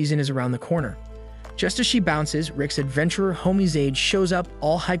hunting season is around the corner. Just as she bounces, Rick's adventurer homie Zaid shows up,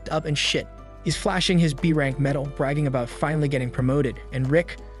 all hyped up and shit. He's flashing his B-rank medal, bragging about finally getting promoted, and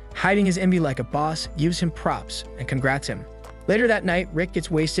Rick, hiding his envy like a boss, gives him props and congrats him. Later that night, Rick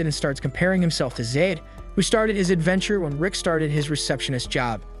gets wasted and starts comparing himself to Zaid, who started his adventure when Rick started his receptionist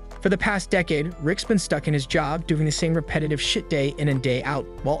job. For the past decade, Rick's been stuck in his job doing the same repetitive shit day in and day out,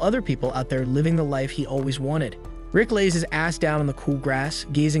 while other people out there living the life he always wanted. Rick lays his ass down on the cool grass,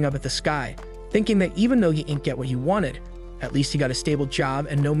 gazing up at the sky, thinking that even though he ain't get what he wanted, at least he got a stable job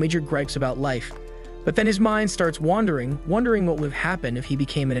and no major gripes about life. But then his mind starts wondering what would have happened if he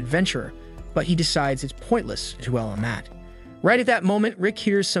became an adventurer, but he decides it's pointless to dwell on that. Right at that moment, Rick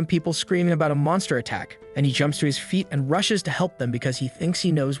hears some people screaming about a monster attack, and he jumps to his feet and rushes to help them because he thinks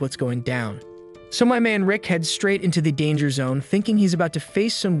he knows what's going down. So my man Rick heads straight into the danger zone, thinking he's about to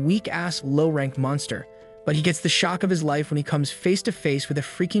face some weak-ass, low-ranked monster. But But he gets the shock of his life when he comes face to face with a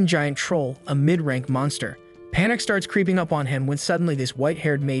freaking giant troll, a mid-rank monster. Panic starts creeping up on him when suddenly this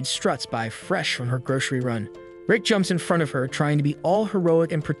white-haired maid struts by fresh from her grocery run. Rick jumps in front of her, trying to be all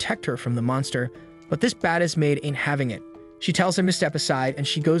heroic and protect her from the monster, but this badass maid ain't having it. She tells him to step aside, and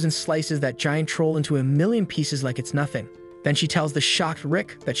she goes and slices that giant troll into a million pieces like it's nothing. Then she tells the shocked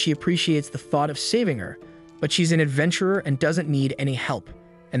Rick that she appreciates the thought of saving her, but she's an adventurer and doesn't need any help.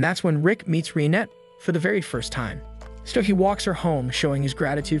 And that's when Rick meets Reinette for the very first time. So he walks her home, showing his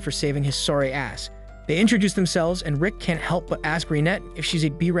gratitude for saving his sorry ass. They introduce themselves, and Rick can't help but ask Reinette if she's a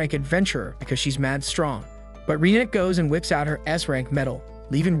B-rank adventurer because she's mad strong. But Reinette goes and whips out her S-rank medal,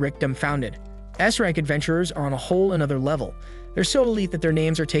 leaving Rick dumbfounded. S-rank adventurers are on a whole another level. They're so elite that their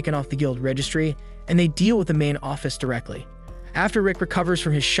names are taken off the guild registry, and they deal with the main office directly. After Rick recovers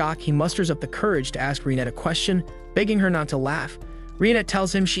from his shock, he musters up the courage to ask Reinette a question, begging her not to laugh. Reinette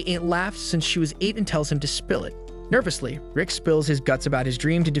tells him she ain't laughed since she was 8 and tells him to spill it. Nervously, Rick spills his guts about his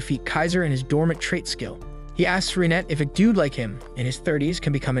dream to defeat Kaiser and his dormant trait skill. He asks Reinette if a dude like him, in his 30s,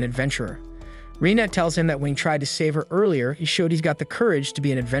 can become an adventurer. Reinette tells him that when he tried to save her earlier, he showed he's got the courage to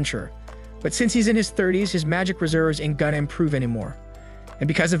be an adventurer. But since he's in his 30s, his magic reserves ain't gonna improve anymore. And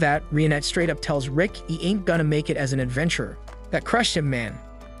because of that, Reinette straight up tells Rick he ain't gonna make it as an adventurer. That crushed him, man.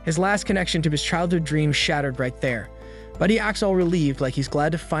 His last connection to his childhood dream shattered right there. But he acts all relieved, like he's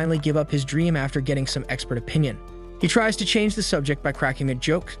glad to finally give up his dream after getting some expert opinion. He tries to change the subject by cracking a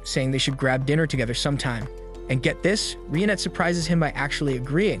joke, saying they should grab dinner together sometime. And get this, Reinette surprises him by actually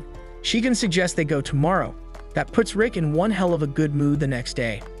agreeing. She can suggest they go tomorrow. That puts Rick in one hell of a good mood the next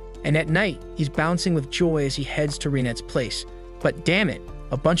day. And at night, he's bouncing with joy as he heads to Reinette's place. But damn it,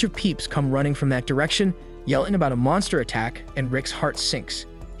 a bunch of peeps come running from that direction, yelling about a monster attack, and Rick's heart sinks.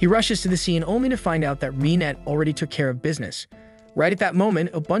 He rushes to the scene only to find out that Reinette already took care of business. Right at that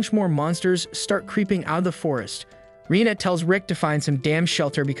moment, a bunch more monsters start creeping out of the forest. Reinette tells Rick to find some damn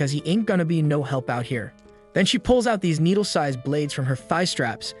shelter because he ain't gonna be no help out here. Then she pulls out these needle-sized blades from her thigh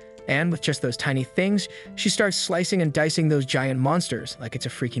straps, and with just those tiny things, she starts slicing and dicing those giant monsters like it's a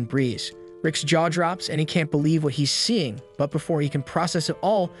freaking breeze. Rick's jaw drops and he can't believe what he's seeing, but before he can process it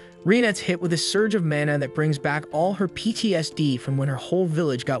all, Reinette's hit with a surge of mana that brings back all her PTSD from when her whole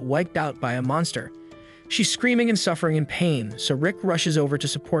village got wiped out by a monster. She's screaming and suffering in pain, so Rick rushes over to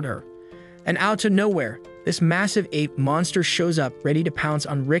support her. And out of nowhere, this massive ape monster shows up ready to pounce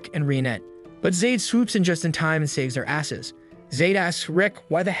on Rick and Reinette. But Zaid swoops in just in time and saves their asses. Zaid asks Rick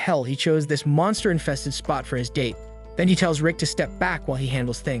why the hell he chose this monster-infested spot for his date. Then he tells Rick to step back while he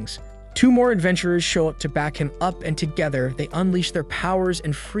handles things. 2 more adventurers show up to back him up, and together they unleash their powers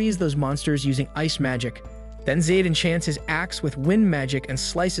and freeze those monsters using ice magic. Then Zaid enchants his axe with wind magic and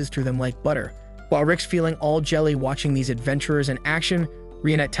slices through them like butter. While Rick's feeling all jelly watching these adventurers in action,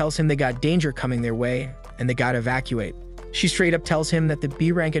 Reinette tells him they got danger coming their way, and they gotta evacuate. She straight up tells him that the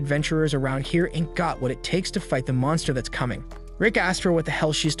B-rank adventurers around here ain't got what it takes to fight the monster that's coming. Rick asks her what the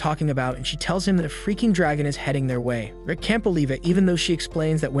hell she's talking about, and she tells him that a freaking dragon is heading their way. Rick can't believe it, even though she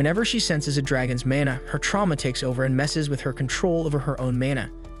explains that whenever she senses a dragon's mana, her trauma takes over and messes with her control over her own mana.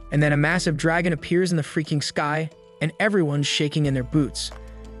 And then a massive dragon appears in the freaking sky, and everyone's shaking in their boots.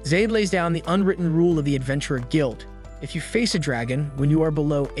 Zaid lays down the unwritten rule of the Adventurer Guild. If you face a dragon, when you are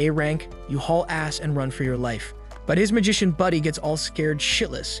below A rank, you haul ass and run for your life. But his magician buddy gets all scared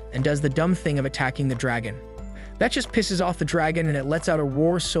shitless and does the dumb thing of attacking the dragon. That just pisses off the dragon, and it lets out a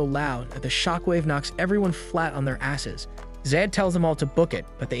roar so loud that the shockwave knocks everyone flat on their asses. Zaid tells them all to book it,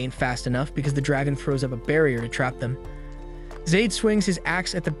 but they ain't fast enough because the dragon throws up a barrier to trap them. Zaid swings his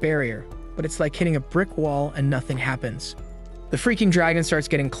axe at the barrier, but it's like hitting a brick wall and nothing happens. The freaking dragon starts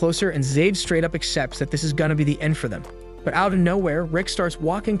getting closer, and Zaid straight up accepts that this is gonna be the end for them. But out of nowhere, Rick starts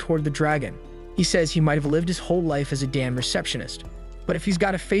walking toward the dragon. He says he might have lived his whole life as a damn receptionist, but if he's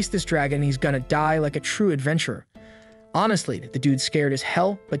gotta face this dragon, he's gonna die like a true adventurer. Honestly, the dude's scared as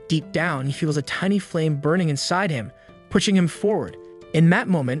hell, but deep down, he feels a tiny flame burning inside him, pushing him forward. In that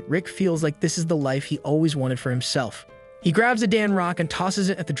moment, Rick feels like this is the life he always wanted for himself. He grabs a damn rock and tosses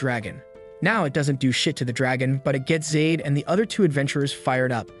it at the dragon. Now it doesn't do shit to the dragon, but it gets Zaid and the other 2 adventurers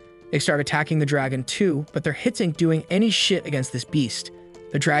fired up. They start attacking the dragon too, but their hits ain't doing any shit against this beast.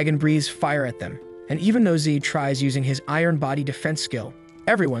 The dragon breathes fire at them, and even though Zaid tries using his iron body defense skill,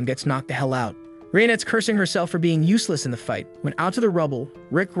 everyone gets knocked the hell out. Reinette's cursing herself for being useless in the fight, when out of the rubble,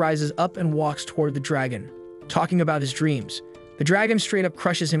 Rick rises up and walks toward the dragon, talking about his dreams. The dragon straight up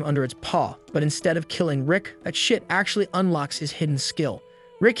crushes him under its paw, but instead of killing Rick, that shit actually unlocks his hidden skill.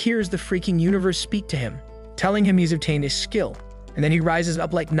 Rick hears the freaking universe speak to him, telling him he's obtained his skill, and then he rises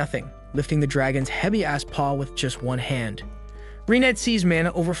up like nothing, lifting the dragon's heavy-ass paw with just one hand. Renette sees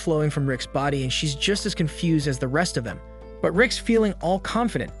mana overflowing from Rick's body and she's just as confused as the rest of them. But Rick's feeling all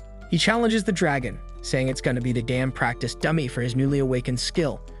confident. He challenges the dragon, saying it's gonna be the damn practice dummy for his newly awakened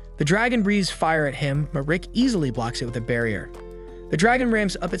skill. The dragon breathes fire at him, but Rick easily blocks it with a barrier. The dragon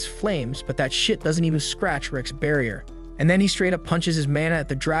ramps up its flames, but that shit doesn't even scratch Rick's barrier. And then he straight up punches his mana at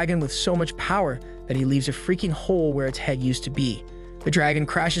the dragon with so much power that he leaves a freaking hole where its head used to be. The dragon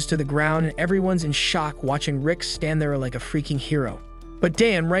crashes to the ground and everyone's in shock watching Rick stand there like a freaking hero. But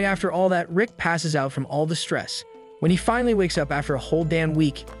damn, right after all that, Rick passes out from all the stress. When he finally wakes up after a whole damn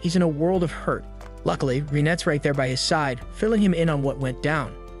week, he's in a world of hurt. Luckily, Renette's right there by his side, filling him in on what went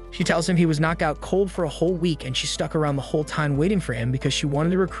down. She tells him he was knocked out cold for a whole week and she stuck around the whole time waiting for him because she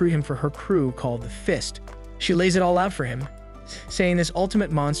wanted to recruit him for her crew called the Fist. She lays it all out for him, saying this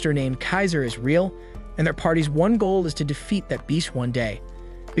ultimate monster named Kaiser is real, and their party's one goal is to defeat that beast one day.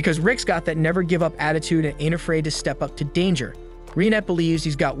 Because Rick's got that never give up attitude and ain't afraid to step up to danger, Renette believes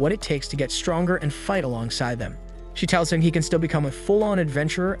he's got what it takes to get stronger and fight alongside them. She tells him he can still become a full-on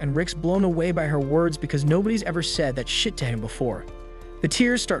adventurer, and Rick's blown away by her words because nobody's ever said that shit to him before. The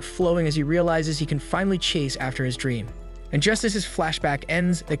tears start flowing as he realizes he can finally chase after his dream. And just as his flashback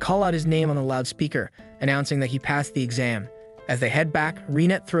ends, they call out his name on the loudspeaker, announcing that he passed the exam. As they head back,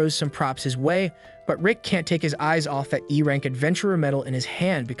 Renette throws some props his way, but Rick can't take his eyes off that E-rank adventurer medal in his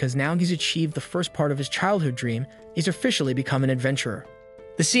hand because now he's achieved the first part of his childhood dream. He's officially become an adventurer.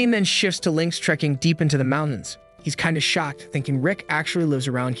 The scene then shifts to Lynx trekking deep into the mountains. He's kinda shocked, thinking Rick actually lives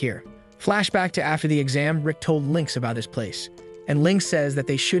around here. Flashback to after the exam, Rick told Lynx about his place. And Lynx says that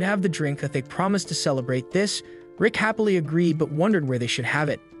they should have the drink that they promised to celebrate this. Rick happily agreed but wondered where they should have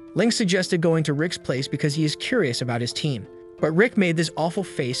it. Lynx suggested going to Rick's place because he is curious about his team. But Rick made this awful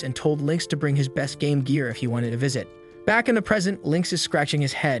face and told Lynx to bring his best game gear if he wanted to visit. Back in the present, Lynx is scratching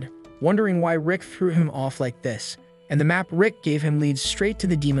his head, wondering why Rick threw him off like this. And the map Rick gave him leads straight to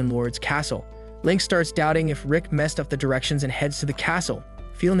the Demon Lord's castle. Lynx starts doubting if Rick messed up the directions and heads to the castle,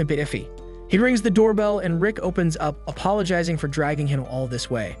 feeling a bit iffy. He rings the doorbell and Rick opens up, apologizing for dragging him all this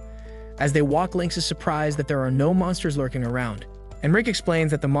way. As they walk, Lynx is surprised that there are no monsters lurking around. And Rick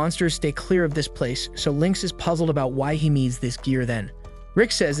explains that the monsters stay clear of this place, so Lynx is puzzled about why he needs this gear then.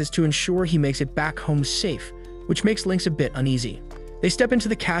 Rick says it's to ensure he makes it back home safe, which makes Lynx a bit uneasy. They step into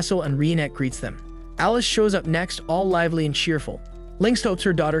the castle and Renette greets them. Alice shows up next, all lively and cheerful. Lynx hopes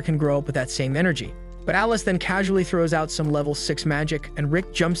her daughter can grow up with that same energy, but Alice then casually throws out some level 6 magic and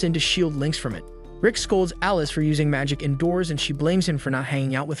Rick jumps in to shield Lynx from it. Rick scolds Alice for using magic indoors and she blames him for not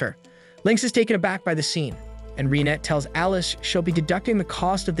hanging out with her. Lynx is taken aback by the scene, and Renette tells Alice she'll be deducting the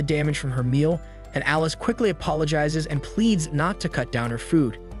cost of the damage from her meal, and Alice quickly apologizes and pleads not to cut down her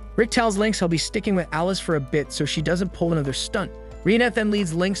food. Rick tells Lynx he'll be sticking with Alice for a bit so she doesn't pull another stunt. Renette then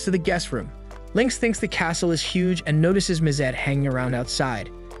leads Lynx to the guest room. Lynx thinks the castle is huge and notices Mazette hanging around outside.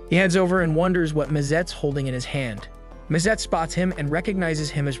 He heads over and wonders what Mazette's holding in his hand. Mazette spots him and recognizes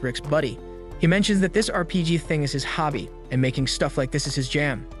him as Rick's buddy. He mentions that this RPG thing is his hobby, and making stuff like this is his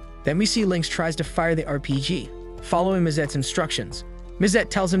jam. Then we see Lynx tries to fire the RPG, following Mazette's instructions. Mazette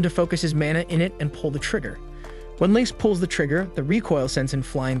tells him to focus his mana in it and pull the trigger. When Lynx pulls the trigger, the recoil sends him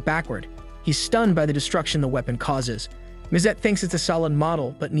flying backward. He's stunned by the destruction the weapon causes. Mazette thinks it's a solid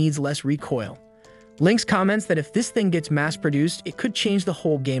model, but needs less recoil. Lynx comments that if this thing gets mass-produced, it could change the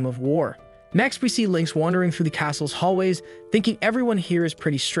whole game of war. Next, we see Lynx wandering through the castle's hallways, thinking everyone here is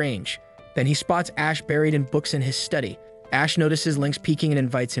pretty strange. Then he spots Ash buried in books in his study. Ash notices Lynx peeking and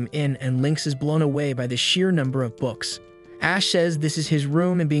invites him in, and Lynx is blown away by the sheer number of books. Ash says this is his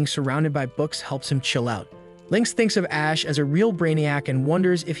room and being surrounded by books helps him chill out. Lynx thinks of Ash as a real brainiac and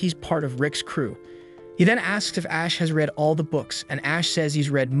wonders if he's part of Rick's crew. He then asks if Ash has read all the books, and Ash says he's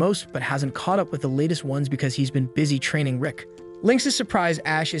read most but hasn't caught up with the latest ones because he's been busy training Rick. Lynx is surprised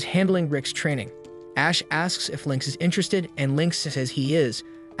Ash is handling Rick's training. Ash asks if Lynx is interested, and Lynx says he is,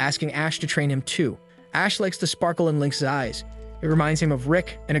 asking Ash to train him too. Ash likes the sparkle in Lynx's eyes. It reminds him of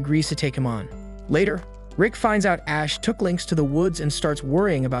Rick and agrees to take him on. Later, Rick finds out Ash took Lynx to the woods and starts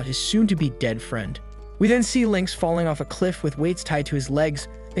worrying about his soon-to-be dead friend. We then see Lynx falling off a cliff with weights tied to his legs,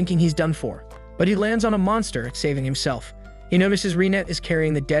 thinking he's done for. But he lands on a monster, saving himself. He notices Renette is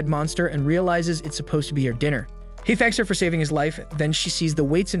carrying the dead monster and realizes it's supposed to be her dinner. He thanks her for saving his life, then she sees the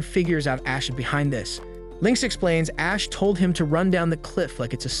weights and figures out Ash behind this. Lynx explains Ash told him to run down the cliff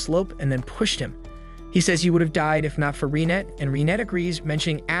like it's a slope and then pushed him. He says he would have died if not for Renette, and Renette agrees,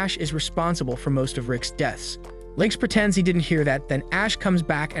 mentioning Ash is responsible for most of Rick's deaths. Lynx pretends he didn't hear that, then Ash comes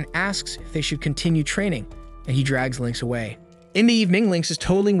back and asks if they should continue training, and he drags Lynx away. In the evening, Lynx is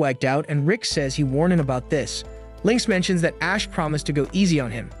totally wiped out, and Rick says he warned him about this. Lynx mentions that Ash promised to go easy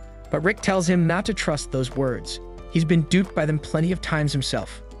on him, but Rick tells him not to trust those words. He's been duped by them plenty of times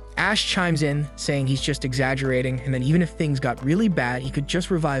himself. Ash chimes in, saying he's just exaggerating, and that even if things got really bad, he could just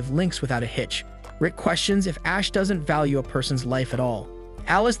revive Lynx without a hitch. Rick questions if Ash doesn't value a person's life at all.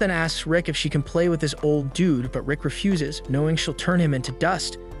 Alice then asks Rick if she can play with this old dude, but Rick refuses, knowing she'll turn him into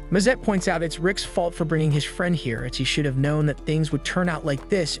dust. Mazette points out it's Rick's fault for bringing his friend here, as he should have known that things would turn out like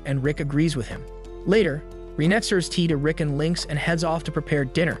this, and Rick agrees with him. Later, Renette serves tea to Rick and Lynx and heads off to prepare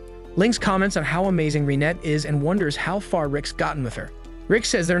dinner. Lynx comments on how amazing Renette is and wonders how far Rick's gotten with her. Rick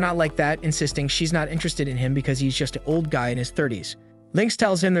says they're not like that, insisting she's not interested in him because he's just an old guy in his 30s. Lynx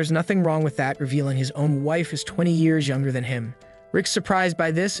tells him there's nothing wrong with that, revealing his own wife is 20 years younger than him. Rick's surprised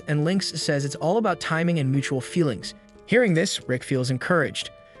by this, and Lynx says it's all about timing and mutual feelings. Hearing this, Rick feels encouraged.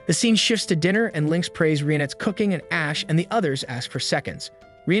 The scene shifts to dinner, and Lynx praise Renette's cooking, and Ash and the others ask for seconds.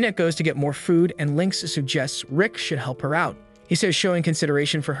 Renette goes to get more food, and Lynx suggests Rick should help her out. He says showing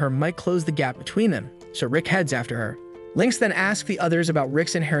consideration for her might close the gap between them, so Rick heads after her. Lynx then asks the others about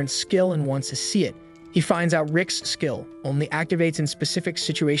Rick's inherent skill and wants to see it. He finds out Rick's skill only activates in specific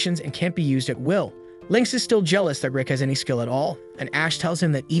situations and can't be used at will. Lynx is still jealous that Rick has any skill at all, and Ash tells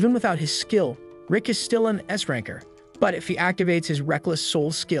him that even without his skill, Rick is still an S-ranker. But if he activates his reckless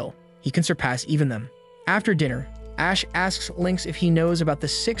soul skill, he can surpass even them. After dinner, Ash asks Lynx if he knows about the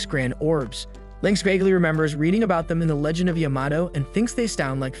 6 grand orbs. Lynx vaguely remembers reading about them in the Legend of Yamato and thinks they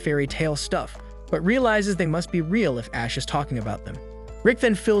sound like fairy tale stuff, but realizes they must be real if Ash is talking about them. Rick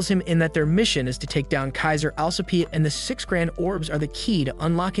then fills him in that their mission is to take down Kaiser Alcipiat, and the 6 grand orbs are the key to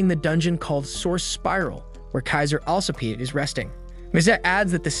unlocking the dungeon called Source Spiral, where Kaiser Alcipiat is resting. Mazette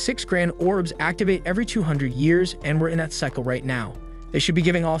adds that the 6 grand orbs activate every 200 years, and we're in that cycle right now. They should be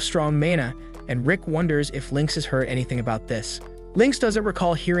giving off strong mana, and Rick wonders if Lynx has heard anything about this. Lynx doesn't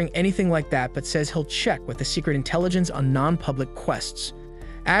recall hearing anything like that, but says he'll check with the secret intelligence on non-public quests.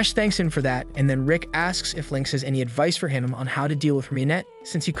 Ash thanks him for that, and then Rick asks if Lynx has any advice for him on how to deal with Renette,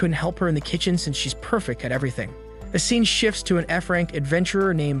 since he couldn't help her in the kitchen since she's perfect at everything. The scene shifts to an F-rank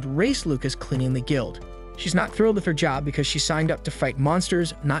adventurer named Race Lucas cleaning the guild. She's not thrilled with her job because she signed up to fight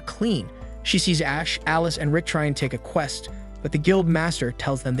monsters, not clean. She sees Ash, Alice, and Rick try and take a quest, but the guild master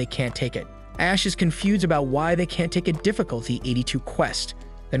tells them they can't take it. Ash is confused about why they can't take a difficulty 82 quest.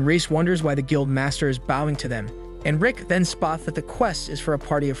 Then Race wonders why the guild master is bowing to them, and Rick then spots that the quest is for a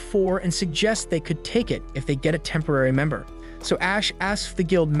party of 4 and suggests they could take it if they get a temporary member. So Ash asks the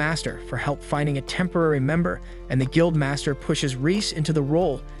guild master for help finding a temporary member, and the guild master pushes Reese into the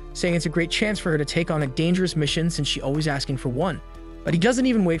role, saying it's a great chance for her to take on a dangerous mission since she's always asking for one. But he doesn't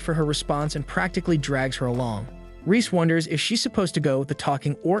even wait for her response and practically drags her along. Reese wonders if she's supposed to go with the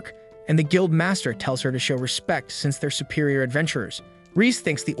talking orc, and the guild master tells her to show respect since they're superior adventurers. Reese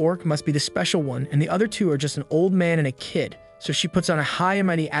thinks the orc must be the special one, and the other two are just an old man and a kid, so she puts on a high and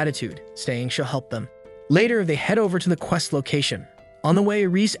mighty attitude, saying she'll help them. Later, they head over to the quest location. On the way,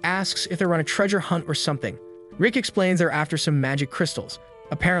 Reese asks if they're on a treasure hunt or something. Rick explains they're after some magic crystals.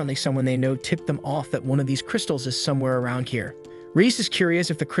 Apparently, someone they know tipped them off that one of these crystals is somewhere around here. Reese is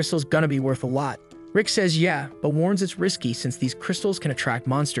curious if the crystal's gonna be worth a lot. Rick says yeah, but warns it's risky since these crystals can attract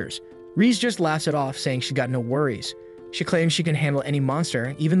monsters. Reese just laughs it off, saying she's got no worries. She claims she can handle any monster,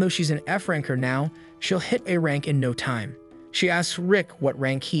 and even though she's an F-ranker now, she'll hit A rank in no time. She asks Rick what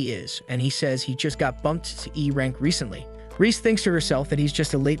rank he is, and he says he just got bumped to E rank recently. Reese thinks to herself that he's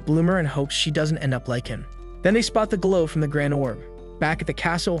just a late bloomer and hopes she doesn't end up like him. Then they spot the glow from the Grand Orb. Back at the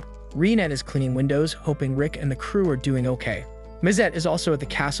castle, Renette is cleaning windows, hoping Rick and the crew are doing okay. Mazette is also at the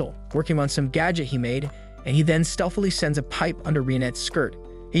castle, working on some gadget he made, and he then stealthily sends a pipe under Renette's skirt.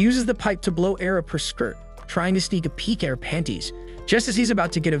 He uses the pipe to blow air up her skirt, trying to sneak a peek at her panties. Just as he's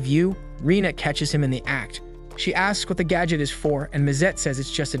about to get a view, Renette catches him in the act. She asks what the gadget is for, and Mazette says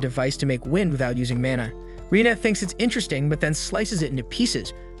it's just a device to make wind without using mana. Renette thinks it's interesting, but then slices it into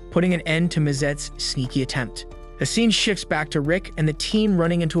pieces, putting an end to Mazette's sneaky attempt. The scene shifts back to Rick and the team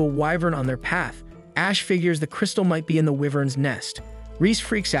running into a wyvern on their path. Ash figures the crystal might be in the wyvern's nest. Reese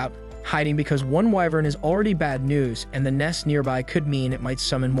freaks out, hiding because one wyvern is already bad news, and the nest nearby could mean it might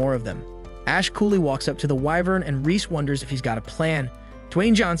summon more of them. Ash coolly walks up to the wyvern, and Reese wonders if he's got a plan.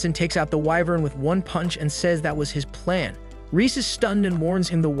 Dwayne Johnson takes out the wyvern with one punch and says that was his plan. Reese is stunned and warns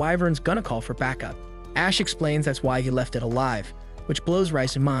him the wyvern's gonna call for backup. Ash explains that's why he left it alive, which blows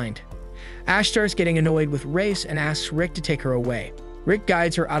Rice's mind. Ash starts getting annoyed with Race and asks Rick to take her away. Rick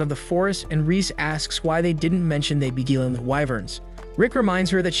guides her out of the forest, and Reese asks why they didn't mention they'd be dealing with wyverns. Rick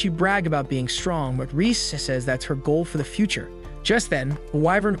reminds her that she bragged about being strong, but Reese says that's her goal for the future. Just then, a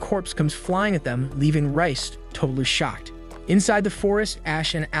wyvern corpse comes flying at them, leaving Rice totally shocked. Inside the forest,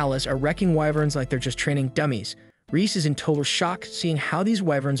 Ash and Alice are wrecking wyverns like they're just training dummies. Reese is in total shock, seeing how these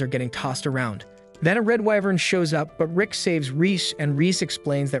wyverns are getting tossed around. Then a red wyvern shows up, but Rick saves Reese, and Reese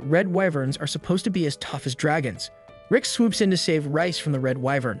explains that red wyverns are supposed to be as tough as dragons. Rick swoops in to save Rice from the red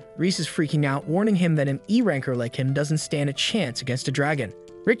wyvern. Reese is freaking out, warning him that an E-ranker like him doesn't stand a chance against a dragon.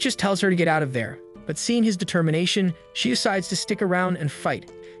 Rick just tells her to get out of there, but seeing his determination, she decides to stick around and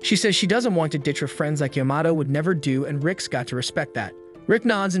fight. She says she doesn't want to ditch her friends like Yamato would never do, and Rick's got to respect that. Rick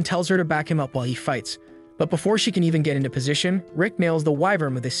nods and tells her to back him up while he fights. But before she can even get into position, Rick nails the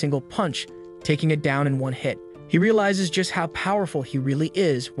wyvern with a single punch, taking it down in one hit. He realizes just how powerful he really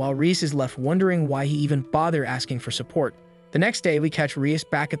is, while Reese is left wondering why he even bothered asking for support. The next day, we catch Reese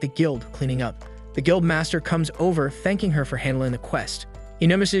back at the guild, cleaning up. The guild master comes over, thanking her for handling the quest. He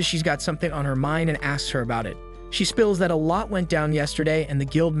notices she's got something on her mind and asks her about it. She spills that a lot went down yesterday, and the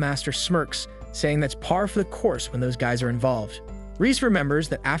guild master smirks, saying that's par for the course when those guys are involved. Reese remembers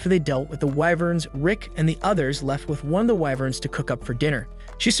that after they dealt with the wyverns, Rick and the others left with one of the wyverns to cook up for dinner.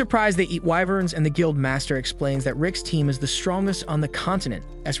 She's surprised they eat wyverns, and the guild master explains that Rick's team is the strongest on the continent,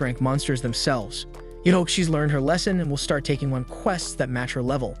 S-rank monsters themselves. He hopes she's learned her lesson and will start taking on quests that match her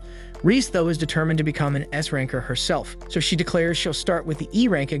level. Reese, though, is determined to become an S-ranker herself, so she declares she'll start with the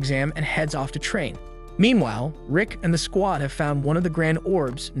E-rank exam and heads off to train. Meanwhile, Rick and the squad have found one of the grand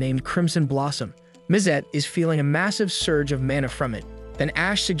orbs named Crimson Blossom. Mizette is feeling a massive surge of mana from it. Then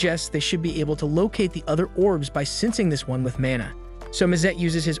Ash suggests they should be able to locate the other orbs by sensing this one with mana. So Mizette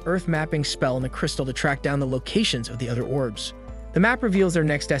uses his earth mapping spell in the crystal to track down the locations of the other orbs. The map reveals their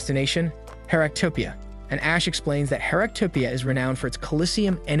next destination, Heractopia, and Ash explains that Heractopia is renowned for its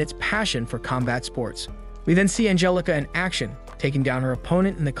Coliseum and its passion for combat sports. We then see Angelica in action, taking down her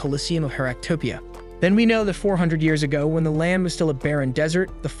opponent in the Coliseum of Heractopia. Then we know that 400 years ago, when the land was still a barren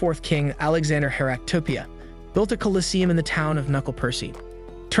desert, the fourth king, Alexander Heractopia, built a Coliseum in the town of Knucklepursy.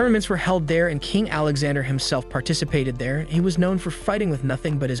 Tournaments were held there, and King Alexander himself participated there. He was known for fighting with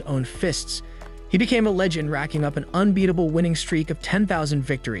nothing but his own fists. He became a legend, racking up an unbeatable winning streak of 10,000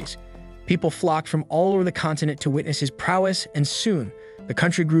 victories. People flocked from all over the continent to witness his prowess, and soon, the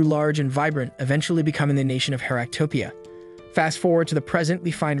country grew large and vibrant, eventually becoming the nation of Heractopia. Fast forward to the present,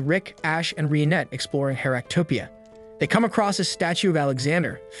 we find Rick, Ash, and Rionette exploring Heractopia. They come across a statue of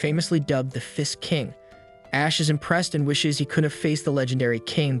Alexander, famously dubbed the Fist King. Ash is impressed and wishes he could have faced the legendary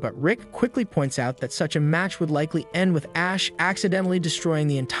king, but Rick quickly points out that such a match would likely end with Ash accidentally destroying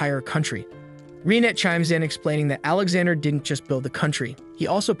the entire country. Rionette chimes in, explaining that Alexander didn't just build the country, he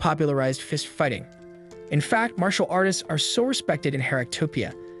also popularized fist fighting. In fact, martial artists are so respected in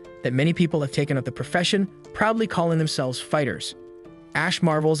Heractopia that many people have taken up the profession, proudly calling themselves fighters. Ash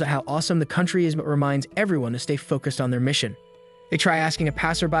marvels at how awesome the country is, but reminds everyone to stay focused on their mission. They try asking a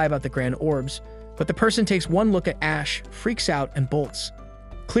passerby about the grand orbs, but the person takes one look at Ash, freaks out, and bolts.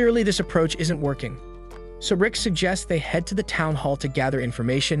 Clearly, this approach isn't working. So Rick suggests they head to the town hall to gather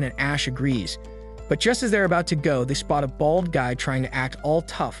information, and Ash agrees. But just as they're about to go, they spot a bald guy trying to act all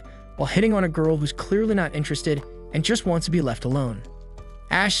tough while hitting on a girl who's clearly not interested and just wants to be left alone.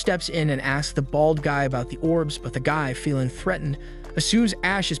 Ash steps in and asks the bald guy about the orbs, but the guy, feeling threatened, assumes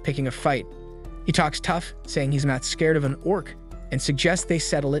Ash is picking a fight. He talks tough, saying he's not scared of an orc, and suggests they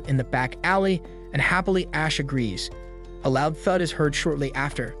settle it in the back alley, and happily Ash agrees. A loud thud is heard shortly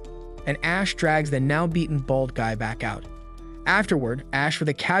after, and Ash drags the now-beaten bald guy back out. Afterward, Ash, with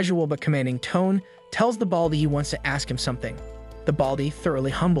a casual but commanding tone, tells the baldy he wants to ask him something. The baldy,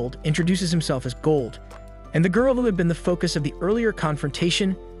 thoroughly humbled, introduces himself as Gold, and the girl who had been the focus of the earlier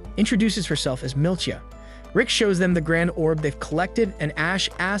confrontation introduces herself as Milchia. Rick shows them the grand orb they've collected, and Ash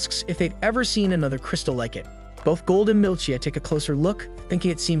asks if they've ever seen another crystal like it. Both Gold and Milchia take a closer look,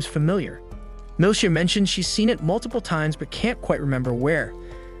 thinking it seems familiar. Milchia mentions she's seen it multiple times but can't quite remember where.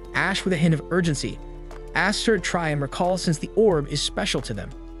 Ash, with a hint of urgency, asks her to try and recall since the orb is special to them.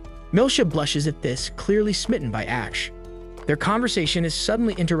 Milchia blushes at this, clearly smitten by Ash. Their conversation is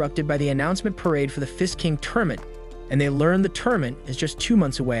suddenly interrupted by the announcement parade for the Fist King tournament, and they learn the tournament is just 2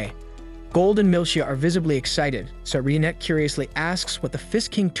 months away. Gold and Milchia are visibly excited, so Rionette curiously asks what the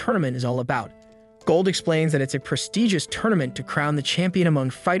Fist King tournament is all about. Gold explains that it's a prestigious tournament to crown the champion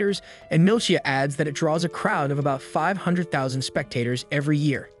among fighters, and Milchia adds that it draws a crowd of about 500,000 spectators every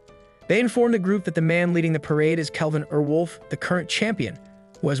year. They inform the group that the man leading the parade is Kelvin Erwolf, the current champion,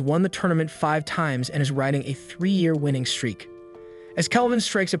 who has won the tournament 5 times and is riding a 3-year winning streak. As Kelvin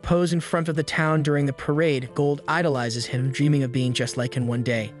strikes a pose in front of the town during the parade, Gold idolizes him, dreaming of being just like him one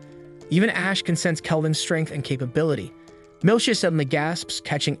day. Even Ash can sense Kelvin's strength and capability. Milchia suddenly gasps,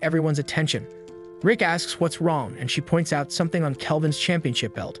 catching everyone's attention. Rick asks what's wrong, and she points out something on Kelvin's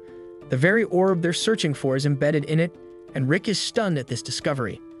championship belt. The very orb they're searching for is embedded in it, and Rick is stunned at this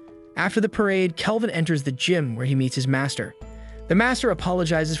discovery. After the parade, Kelvin enters the gym where he meets his master. The master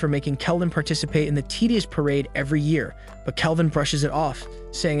apologizes for making Kelvin participate in the tedious parade every year, but Kelvin brushes it off,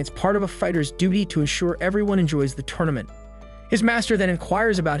 saying it's part of a fighter's duty to ensure everyone enjoys the tournament. His master then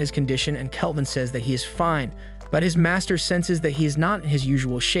inquires about his condition, and Kelvin says that he is fine, but his master senses that he is not in his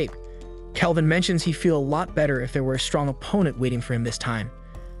usual shape. Kelvin mentions he'd feel a lot better if there were a strong opponent waiting for him this time.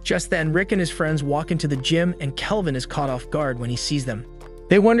 Just then, Rick and his friends walk into the gym, and Kelvin is caught off guard when he sees them.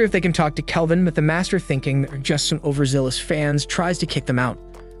 They wonder if they can talk to Kelvin, but the master, thinking they're just some overzealous fans, tries to kick them out.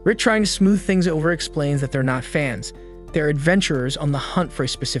 Rick, trying to smooth things over, explains that they're not fans. They're adventurers on the hunt for a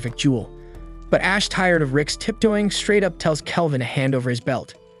specific jewel. But Ash, tired of Rick's tiptoeing, straight up tells Kelvin to hand over his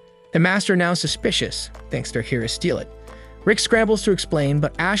belt. The master, now suspicious, thinks they're here to steal it. Rick scrambles to explain,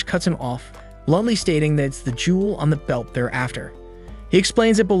 but Ash cuts him off, bluntly stating that it's the jewel on the belt they're after. He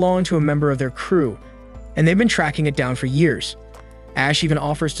explains it belonged to a member of their crew, and they've been tracking it down for years. Ash even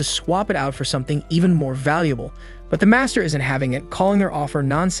offers to swap it out for something even more valuable, but the master isn't having it, calling their offer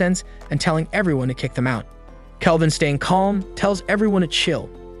nonsense and telling everyone to kick them out. Kelvin, staying calm, tells everyone to chill.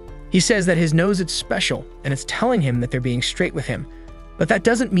 He says that his knows it's special, and it's telling him that they're being straight with him, but that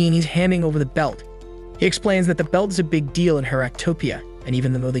doesn't mean he's handing over the belt. He explains that the belt is a big deal in Heractopia, and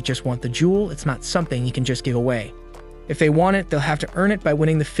even though they just want the jewel, it's not something he can just give away. If they want it, they'll have to earn it by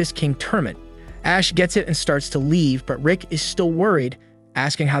winning the Fist King tournament. Ash gets it and starts to leave, but Rick is still worried,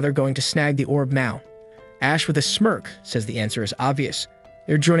 asking how they're going to snag the orb now. Ash, with a smirk, says the answer is obvious.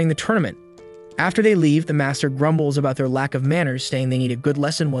 They're joining the tournament. After they leave, the master grumbles about their lack of manners, saying they need a good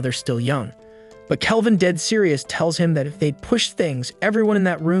lesson while they're still young. But Kelvin, dead serious, tells him that if they'd pushed things, everyone in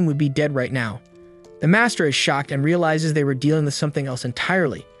that room would be dead right now. The master is shocked and realizes they were dealing with something else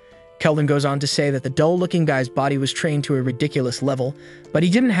entirely. Kelvin goes on to say that the dull-looking guy's body was trained to a ridiculous level, but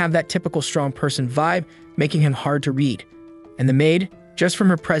he didn't have that typical strong person vibe, making him hard to read. And the maid, just from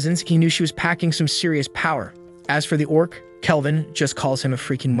her presence, he knew she was packing some serious power. As for the orc, Kelvin just calls him a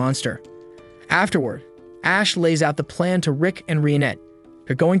freaking monster. Afterward, Ash lays out the plan to Rick and Rionette.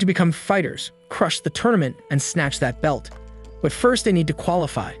 They're going to become fighters, crush the tournament, and snatch that belt. But first they need to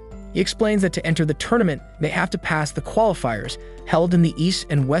qualify. He explains that to enter the tournament, they have to pass the qualifiers, held in the east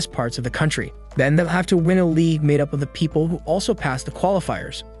and west parts of the country. Then they'll have to win a league made up of the people who also pass the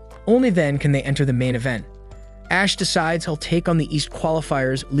qualifiers. Only then can they enter the main event. Ash decides he'll take on the east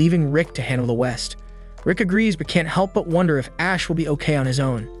qualifiers, leaving Rick to handle the west. Rick agrees, but can't help but wonder if Ash will be okay on his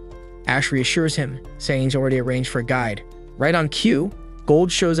own. Ash reassures him, saying he's already arranged for a guide. Right on cue,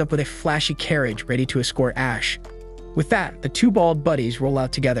 Gold shows up with a flashy carriage ready to escort Ash. With that, the two bald buddies roll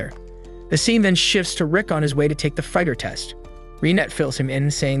out together. The scene then shifts to Rick on his way to take the fighter test. Rionette fills him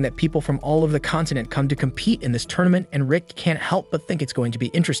in, saying that people from all over the continent come to compete in this tournament, and Rick can't help but think it's going to be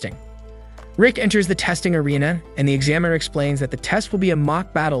interesting. Rick enters the testing arena, and the examiner explains that the test will be a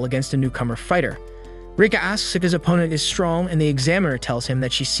mock battle against a newcomer fighter. Rick asks if his opponent is strong, and the examiner tells him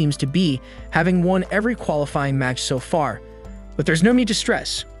that she seems to be, having won every qualifying match so far. But there's no need to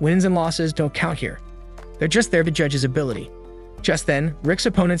stress. Wins and losses don't count here. They're just there to judge his ability. Just then, Rick's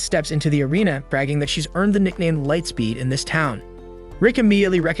opponent steps into the arena, bragging that she's earned the nickname Lightspeed in this town. Rick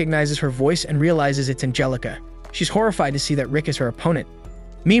immediately recognizes her voice and realizes it's Angelica. She's horrified to see that Rick is her opponent.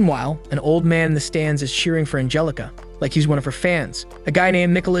 Meanwhile, an old man in the stands is cheering for Angelica, like he's one of her fans. A guy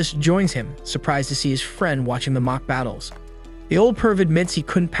named Nicholas joins him, surprised to see his friend watching the mock battles. The old perv admits he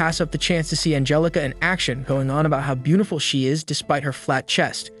couldn't pass up the chance to see Angelica in action, going on about how beautiful she is despite her flat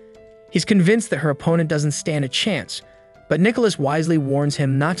chest. He's convinced that her opponent doesn't stand a chance, but Nicholas wisely warns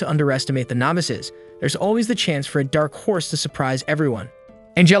him not to underestimate the novices. There's always the chance for a dark horse to surprise everyone.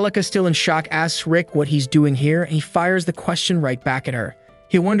 Angelica, still in shock, asks Rick what he's doing here, and he fires the question right back at her.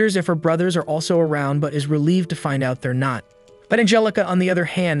 He wonders if her brothers are also around, but is relieved to find out they're not. But Angelica, on the other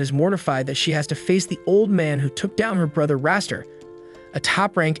hand, is mortified that she has to face the old man who took down her brother Raster, a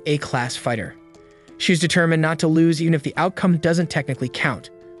top-rank A-class fighter. She's determined not to lose even if the outcome doesn't technically count.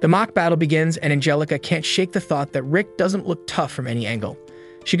 The mock battle begins, and Angelica can't shake the thought that Rick doesn't look tough from any angle.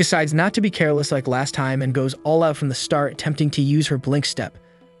 She decides not to be careless like last time and goes all out from the start, attempting to use her blink step.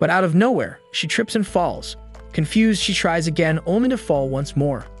 But out of nowhere, she trips and falls. Confused, she tries again, only to fall once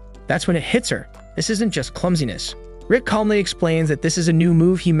more. That's when it hits her. This isn't just clumsiness. Rick calmly explains that this is a new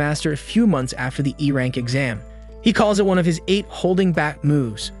move he mastered a few months after the E-rank exam. He calls it one of his 8 holding back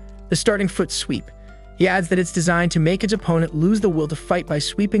moves, the starting foot sweep. He adds that it's designed to make its opponent lose the will to fight by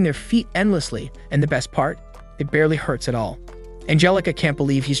sweeping their feet endlessly, and the best part, it barely hurts at all. Angelica can't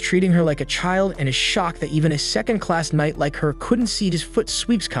believe he's treating her like a child and is shocked that even a second-class knight like her couldn't see his foot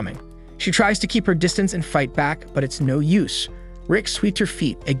sweeps coming. She tries to keep her distance and fight back, but it's no use. Rick sweeps her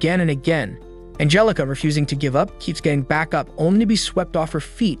feet again and again. Angelica, refusing to give up, keeps getting back up, only to be swept off her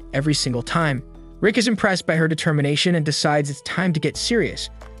feet every single time. Rick is impressed by her determination and decides it's time to get serious,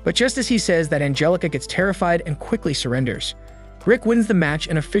 but just as he says that, Angelica gets terrified and quickly surrenders. Rick wins the match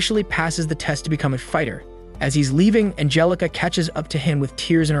and officially passes the test to become a fighter. As he's leaving, Angelica catches up to him with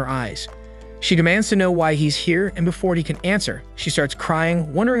tears in her eyes. She demands to know why he's here, and before he can answer, she starts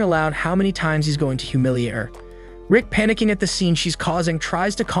crying, wondering aloud how many times he's going to humiliate her. Rick, panicking at the scene she's causing,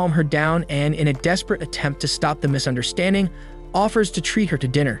 tries to calm her down and, in a desperate attempt to stop the misunderstanding, offers to treat her to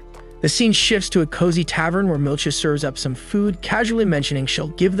dinner. The scene shifts to a cozy tavern where Milcha serves up some food, casually mentioning she'll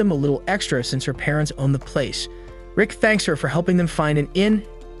give them a little extra since her parents own the place. Rick thanks her for helping them find an inn,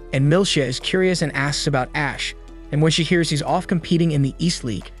 and Milcha is curious and asks about Ash, and when she hears he's off competing in the East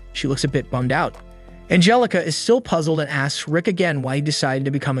League, she looks a bit bummed out. Angelica is still puzzled and asks Rick again why he decided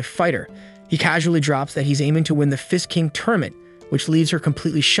to become a fighter. He casually drops that he's aiming to win the Fist King tournament, which leaves her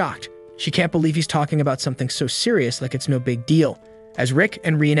completely shocked. She can't believe he's talking about something so serious, like it's no big deal. As Rick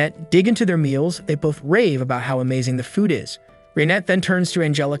and Reinette dig into their meals, they both rave about how amazing the food is. Reinette then turns to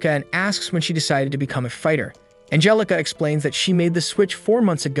Angelica and asks when she decided to become a fighter. Angelica explains that she made the switch 4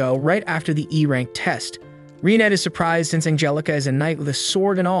 months ago, right after the E-rank test. Reinette is surprised since Angelica is a knight with a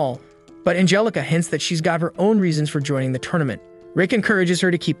sword and all, but Angelica hints that she's got her own reasons for joining the tournament. Rick encourages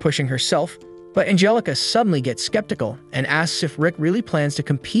her to keep pushing herself, but Angelica suddenly gets skeptical and asks if Rick really plans to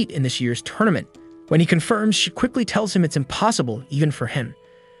compete in this year's tournament. When he confirms, she quickly tells him it's impossible, even for him.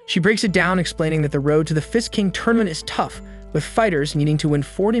 She breaks it down, explaining that the road to the Fist King tournament is tough, with fighters needing to win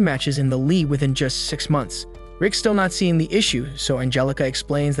 40 matches in the league within just 6 months. Rick's still not seeing the issue, so Angelica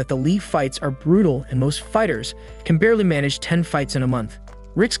explains that the league fights are brutal and most fighters can barely manage 10 fights in a month.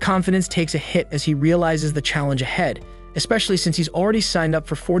 Rick's confidence takes a hit as he realizes the challenge ahead, especially since he's already signed up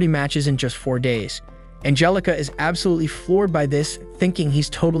for 40 matches in just 4 days. Angelica is absolutely floored by this, thinking he's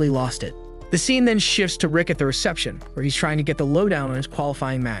totally lost it. The scene then shifts to Rick at the reception, where he's trying to get the lowdown on his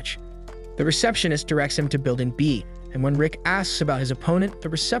qualifying match. The receptionist directs him to Building B, and when Rick asks about his opponent, the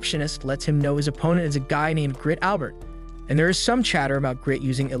receptionist lets him know his opponent is a guy named Grit Albert, and there is some chatter about Grit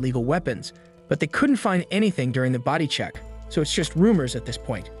using illegal weapons, but they couldn't find anything during the body check, so it's just rumors at this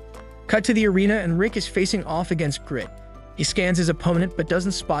point. Cut to the arena, and Rick is facing off against Grit. He scans his opponent but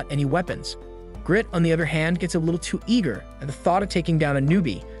doesn't spot any weapons. Grit, on the other hand, gets a little too eager at the thought of taking down a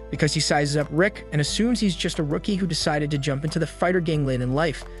newbie, because he sizes up Rick and assumes he's just a rookie who decided to jump into the fighter gang late in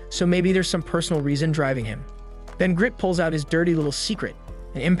life, so maybe there's some personal reason driving him. Then Grit pulls out his dirty little secret,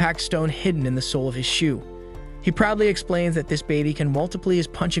 an impact stone hidden in the sole of his shoe. He proudly explains that this baby can multiply his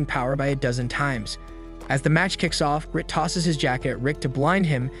punching power by 12 times. As the match kicks off, Grit tosses his jacket at Rick to blind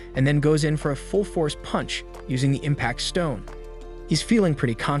him and then goes in for a full-force punch using the impact stone. He's feeling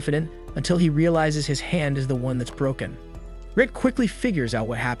pretty confident until he realizes his hand is the one that's broken. Rick quickly figures out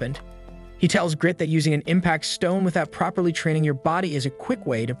what happened. He tells Grit that using an impact stone without properly training your body is a quick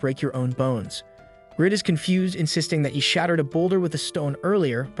way to break your own bones. Grit is confused, insisting that he shattered a boulder with a stone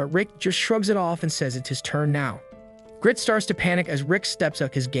earlier, but Rick just shrugs it off and says it's his turn now. Grit starts to panic as Rick steps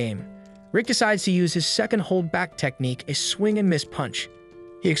up his game. Rick decides to use his second hold-back technique, a swing-and-miss punch.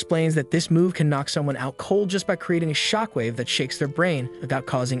 He explains that this move can knock someone out cold just by creating a shockwave that shakes their brain without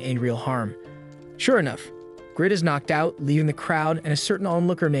causing any real harm. Sure enough, Grit is knocked out, leaving the crowd and a certain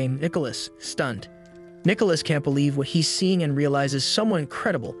onlooker named Nicholas stunned. Nicholas can't believe what he's seeing and realizes someone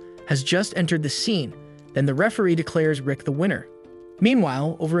incredible has just entered the scene. Then the referee declares Rick the winner.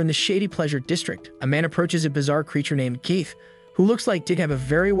 Meanwhile, over in the Shady Pleasure District, a man approaches a bizarre creature named Keith, who looks like did have a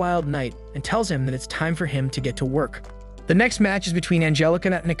very wild night, and tells him that it's time for him to get to work. The next match is between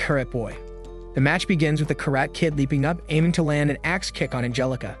Angelica and a Karat boy. The match begins with the Karat kid leaping up, aiming to land an axe kick on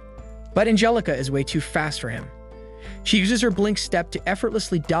Angelica. But Angelica is way too fast for him. She uses her blink step to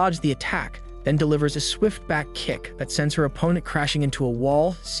effortlessly dodge the attack, then delivers a swift back kick that sends her opponent crashing into a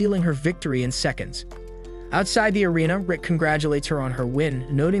wall, sealing her victory in seconds. Outside the arena, Rick congratulates her on her win,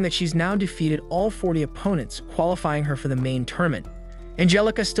 noting that she's now defeated all 40 opponents, qualifying her for the main tournament.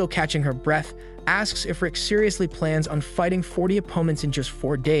 Angelica, still catching her breath, asks if Rick seriously plans on fighting 40 opponents in just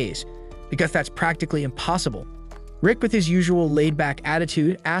 4 days, because that's practically impossible. Rick, with his usual laid-back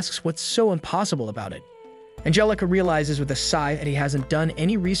attitude, asks what's so impossible about it. Angelica realizes with a sigh that he hasn't done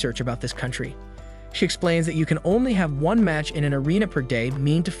any research about this country. She explains that you can only have 1 match in an arena per day,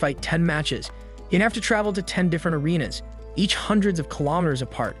 meaning to fight 10 matches. You'd have to travel to 10 different arenas, each hundreds of kilometers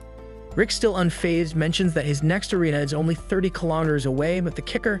apart. Rick, still unfazed, mentions that his next arena is only 30 kilometers away, but the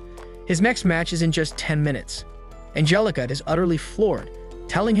kicker, his next match is in just 10 minutes. Angelica is utterly floored,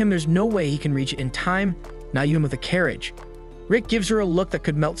 telling him there's no way he can reach it in time, not even with a carriage. Rick gives her a look that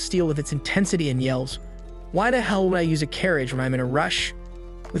could melt steel with its intensity and yells, "Why the hell would I use a carriage when I'm in a rush?"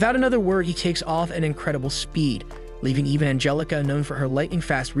 Without another word, he takes off at incredible speed, leaving even Angelica, known for her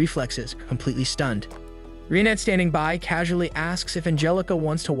lightning-fast reflexes, completely stunned. Rinette, standing by, casually asks if Angelica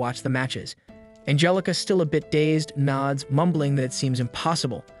wants to watch the matches. Angelica, still a bit dazed, nods, mumbling that it seems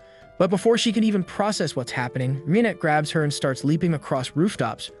impossible. But before she can even process what's happening, Rinette grabs her and starts leaping across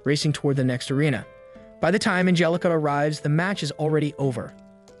rooftops, racing toward the next arena. By the time Angelica arrives, the match is already over.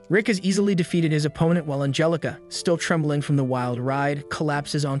 Rick has easily defeated his opponent while Angelica, still trembling from the wild ride,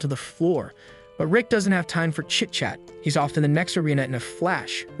 collapses onto the floor. But Rick doesn't have time for chit-chat. He's off to the next arena in a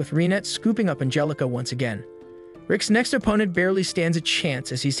flash, with Rinette scooping up Angelica once again. Rick's next opponent barely stands a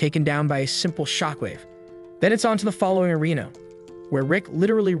chance as he's taken down by a simple shockwave. Then it's on to the following arena, where Rick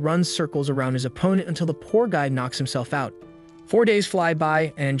literally runs circles around his opponent until the poor guy knocks himself out. 4 days fly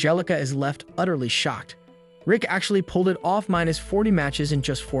by, and Angelica is left utterly shocked. Rick actually pulled it off, minus 40 matches in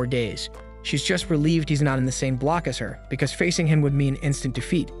just 4 days. She's just relieved he's not in the same block as her, because facing him would mean instant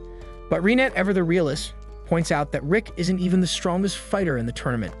defeat. But Rinette, ever the realist, points out that Rick isn't even the strongest fighter in the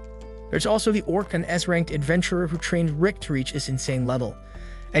tournament. There's also the Orc, an S-ranked adventurer who trained Rick to reach this insane level.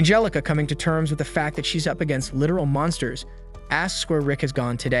 Angelica, coming to terms with the fact that she's up against literal monsters, asks where Rick has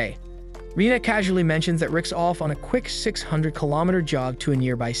gone today. Rinette casually mentions that Rick's off on a quick 600-kilometer jog to a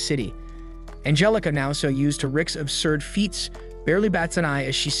nearby city. Angelica, now so used to Rick's absurd feats, barely bats an eye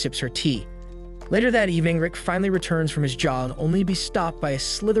as she sips her tea. Later that evening, Rick finally returns from his jog, only to be stopped by a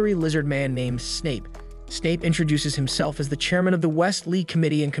slithery lizard man named Snape. Snape introduces himself as the chairman of the West League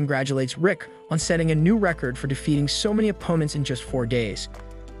Committee and congratulates Rick on setting a new record for defeating so many opponents in just 4 days.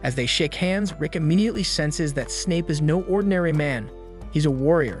 As they shake hands, Rick immediately senses that Snape is no ordinary man. He's a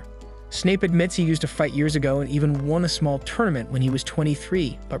warrior. Snape admits he used to fight years ago and even won a small tournament when he was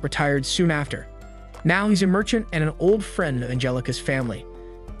 23, but retired soon after. Now he's a merchant and an old friend of Angelica's family.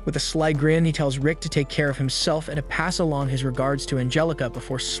 With a sly grin, he tells Rick to take care of himself and to pass along his regards to Angelica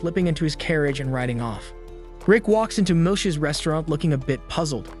before slipping into his carriage and riding off. Rick walks into Milchia's restaurant looking a bit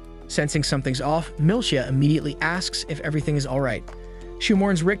puzzled. Sensing something's off, Milchia immediately asks if everything is alright. She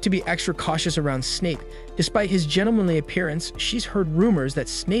warns Rick to be extra cautious around Snape. Despite his gentlemanly appearance, she's heard rumors that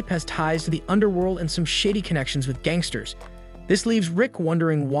Snape has ties to the underworld and some shady connections with gangsters. This leaves Rick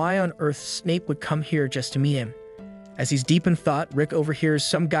wondering why on earth Snape would come here just to meet him. As he's deep in thought, Rick overhears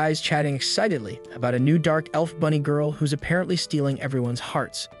some guys chatting excitedly about a new dark elf bunny girl who's apparently stealing everyone's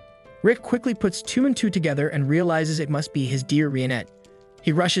hearts. Rick quickly puts 2 and 2 together and realizes it must be his dear Rinette.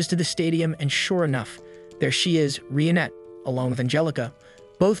 He rushes to the stadium and sure enough, there she is, Rinette, along with Angelica,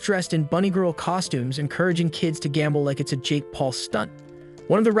 both dressed in bunny girl costumes, encouraging kids to gamble like it's a Jake Paul stunt.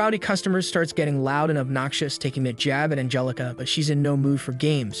 One of the rowdy customers starts getting loud and obnoxious, taking a jab at Angelica, but she's in no mood for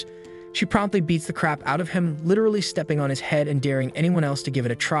games. She promptly beats the crap out of him, literally stepping on his head and daring anyone else to give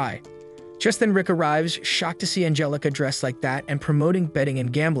it a try. Just then Rick arrives, shocked to see Angelica dressed like that and promoting betting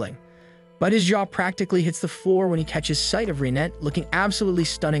and gambling. But his jaw practically hits the floor when he catches sight of Rinette, looking absolutely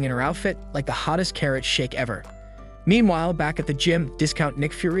stunning in her outfit, like the hottest carrot shake ever. Meanwhile, back at the gym, Discount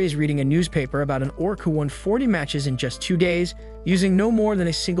Nick Fury is reading a newspaper about an orc who won 40 matches in just 2 days, using no more than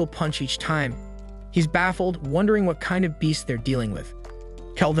a single punch each time. He's baffled, wondering what kind of beast they're dealing with.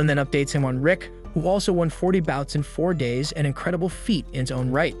 Kelvin then updates him on Rick, who also won 40 bouts in 4 days, an incredible feat in its own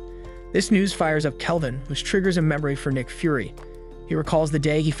right. This news fires up Kelvin, which triggers a memory for Nick Fury. He recalls the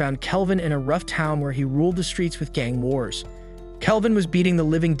day he found Kelvin in a rough town where he ruled the streets with gang wars. Kelvin was beating the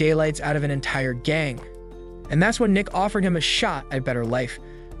living daylights out of an entire gang. And that's when Nick offered him a shot at a better life,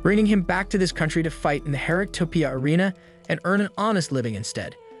 bringing him back to this country to fight in the Heractopia arena and earn an honest living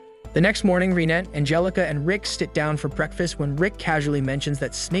instead. The next morning, Rinette, Angelica, and Rick sit down for breakfast when Rick casually mentions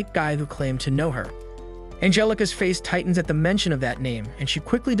that snake guy who claimed to know her. Angelica's face tightens at the mention of that name, and she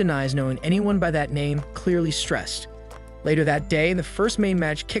quickly denies knowing anyone by that name, clearly stressed. Later that day, the first main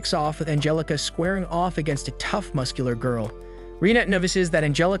match kicks off with Angelica squaring off against a tough, muscular girl. Rinette notices that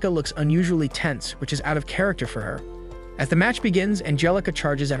Angelica looks unusually tense, which is out of character for her. As the match begins, Angelica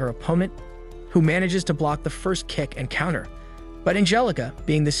charges at her opponent, who manages to block the first kick and counter. But Angelica,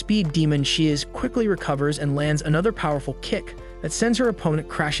 being the speed demon she is, quickly recovers and lands another powerful kick that sends her opponent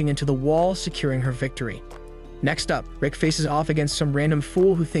crashing into the wall, securing her victory. Next up, Rick faces off against some random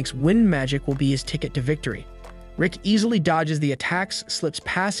fool who thinks wind magic will be his ticket to victory. Rick easily dodges the attacks, slips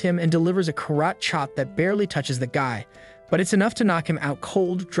past him, and delivers a karate chop that barely touches the guy, but it's enough to knock him out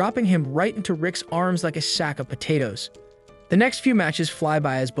cold, dropping him right into Rick's arms like a sack of potatoes. The next few matches fly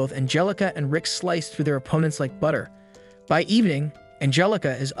by as both Angelica and Rick slice through their opponents like butter. By evening,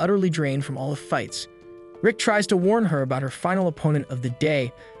 Angelica is utterly drained from all the fights. Rick tries to warn her about her final opponent of the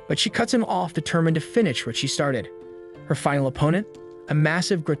day, but she cuts him off, determined to finish what she started. Her final opponent? A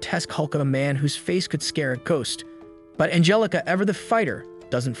massive, grotesque hulk of a man whose face could scare a ghost. But Angelica, ever the fighter,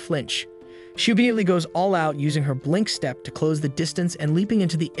 doesn't flinch. She immediately goes all out, using her blink step to close the distance and leaping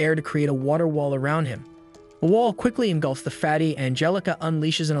into the air to create a water wall around him. The wall quickly engulfs the fatty, and Angelica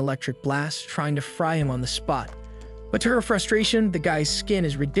unleashes an electric blast, trying to fry him on the spot. But to her frustration, the guy's skin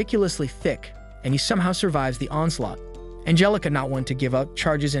is ridiculously thick, and he somehow survives the onslaught. Angelica, not one to give up,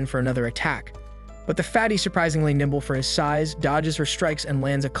 charges in for another attack. But the fatty, surprisingly nimble for his size, dodges her strikes and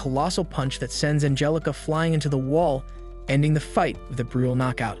lands a colossal punch that sends Angelica flying into the wall, ending the fight with a brutal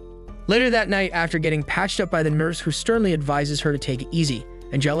knockout. Later that night, after getting patched up by the nurse who sternly advises her to take it easy,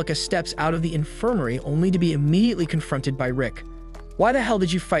 Angelica steps out of the infirmary only to be immediately confronted by Rick. "Why the hell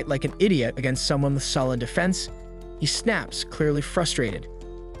did you fight like an idiot against someone with solid defense?" He snaps, clearly frustrated.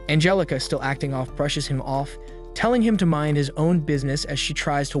 Angelica, still acting off, brushes him off, telling him to mind his own business as she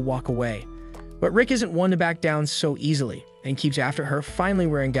tries to walk away. But Rick isn't one to back down so easily, and keeps after her, finally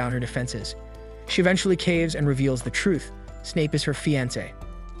wearing down her defenses. She eventually caves and reveals the truth. Snape is her fiancé.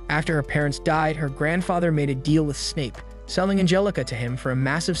 After her parents died, her grandfather made a deal with Snape, selling Angelica to him for a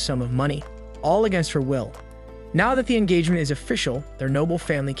massive sum of money, all against her will. Now that the engagement is official, their noble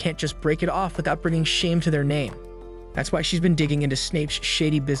family can't just break it off without bringing shame to their name. That's why she's been digging into Snape's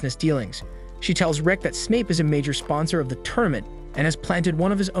shady business dealings. She tells Rick that Snape is a major sponsor of the tournament and has planted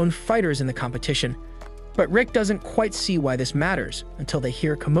one of his own fighters in the competition. But Rick doesn't quite see why this matters until they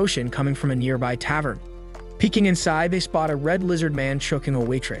hear commotion coming from a nearby tavern. Peeking inside, they spot a red lizard man choking a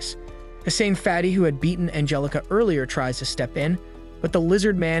waitress. The same fatty who had beaten Angelica earlier tries to step in, but the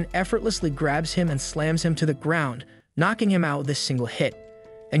lizard man effortlessly grabs him and slams him to the ground, knocking him out with a single hit.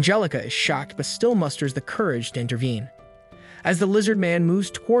 Angelica is shocked but still musters the courage to intervene. As the lizard man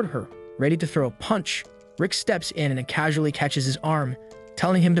moves toward her, ready to throw a punch, Rick steps in and casually catches his arm,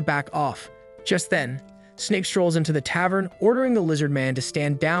 telling him to back off. Just then, Snape strolls into the tavern, ordering the lizard man to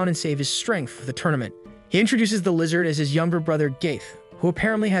stand down and save his strength for the tournament. He introduces the lizard as his younger brother Gaith, who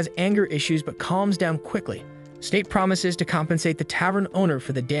apparently has anger issues but calms down quickly. Snape promises to compensate the tavern owner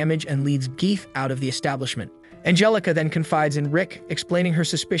for the damage and leads Gaith out of the establishment. Angelica then confides in Rick, explaining her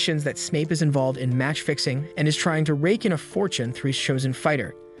suspicions that Snape is involved in match fixing and is trying to rake in a fortune through his chosen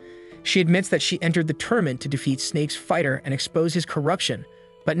fighter. She admits that she entered the tournament to defeat Snape's fighter and expose his corruption,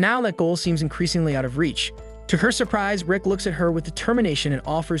 but now that goal seems increasingly out of reach. To her surprise, Rick looks at her with determination and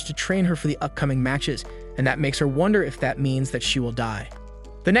offers to train her for the upcoming matches, and that makes her wonder if that means that she will die.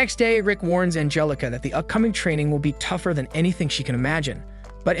 The next day, Rick warns Angelica that the upcoming training will be tougher than anything she can imagine,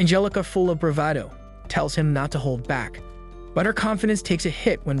 but Angelica, full of bravado, tells him not to hold back. But her confidence takes a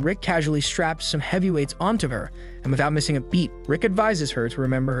hit when Rick casually straps some heavyweights onto her, and without missing a beat, Rick advises her to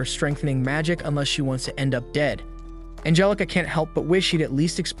remember her strengthening magic unless she wants to end up dead. Angelica can't help but wish he'd at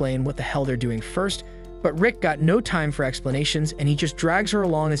least explain what the hell they're doing first, but Rick got no time for explanations, and he just drags her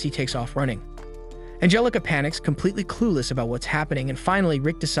along as he takes off running. Angelica panics, completely clueless about what's happening, and finally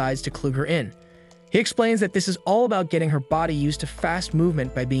Rick decides to clue her in. He explains that this is all about getting her body used to fast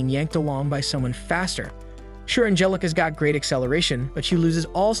movement by being yanked along by someone faster. Sure, Angelica's got great acceleration, but she loses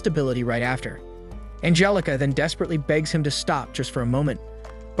all stability right after. Angelica then desperately begs him to stop just for a moment.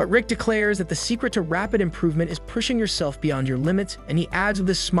 But Rick declares that the secret to rapid improvement is pushing yourself beyond your limits, and he adds with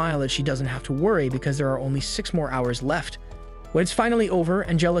a smile that she doesn't have to worry because there are only 6 more hours left. When it's finally over,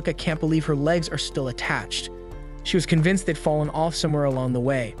 Angelica can't believe her legs are still attached. She was convinced they'd fallen off somewhere along the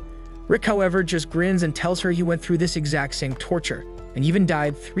way. Rick, however, just grins and tells her he went through this exact same torture, and even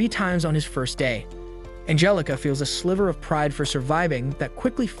died 3 times on his first day. Angelica feels a sliver of pride for surviving that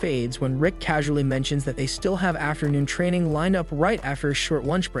quickly fades when Rick casually mentions that they still have afternoon training lined up right after a short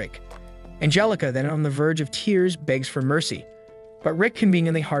lunch break. Angelica, then on the verge of tears, begs for mercy. But Rick,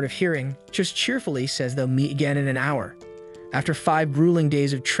 conveniently hard of hearing, just cheerfully says they'll meet again in an hour. After 5 grueling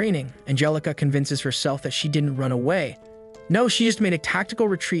days of training, Angelica convinces herself that she didn't run away. No, she just made a tactical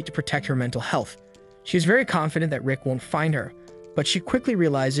retreat to protect her mental health. She is very confident that Rick won't find her, but she quickly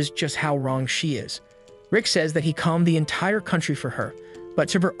realizes just how wrong she is. Rick says that he calmed the entire country for her, but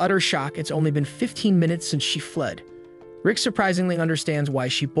to her utter shock, it's only been 15 minutes since she fled. Rick surprisingly understands why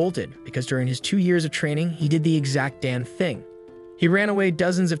she bolted, because during his 2 years of training, he did the exact damn thing. He ran away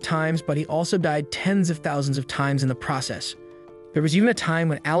dozens of times, but he also died tens of thousands of times in the process. There was even a time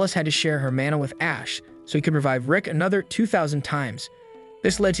when Alice had to share her mana with Ash, so he could revive Rick another 2,000 times.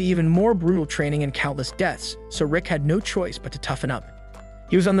 This led to even more brutal training and countless deaths, so Rick had no choice but to toughen up.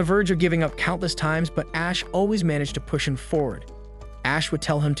 He was on the verge of giving up countless times, but Ash always managed to push him forward. Ash would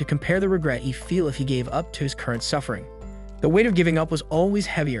tell him to compare the regret he'd feel if he gave up to his current suffering. The weight of giving up was always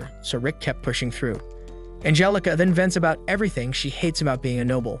heavier, so Rick kept pushing through. Angelica then vents about everything she hates about being a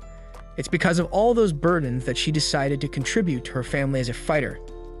noble. It's because of all those burdens that she decided to contribute to her family as a fighter,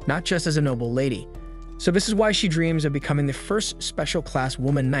 not just as a noble lady. So this is why she dreams of becoming the first special class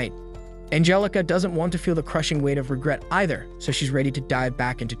woman knight. Angelica doesn't want to feel the crushing weight of regret either, so she's ready to dive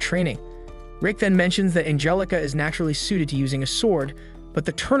back into training. Rick then mentions that Angelica is naturally suited to using a sword, but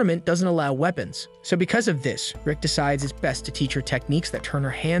the tournament doesn't allow weapons. So because of this, Rick decides it's best to teach her techniques that turn her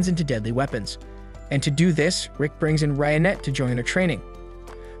hands into deadly weapons. And to do this, Rick brings in Ryanette to join her training.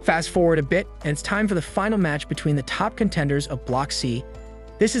 Fast forward a bit, and it's time for the final match between the top contenders of Block C.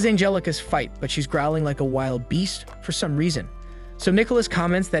 This is Angelica's fight, but she's growling like a wild beast for some reason. So Nicholas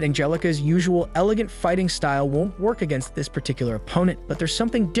comments that Angelica's usual elegant fighting style won't work against this particular opponent, but there's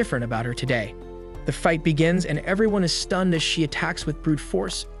something different about her today. The fight begins, and everyone is stunned as she attacks with brute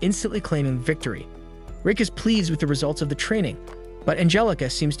force, instantly claiming victory. Rick is pleased with the results of the training, but Angelica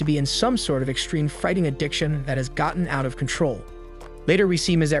seems to be in some sort of extreme fighting addiction that has gotten out of control. Later, we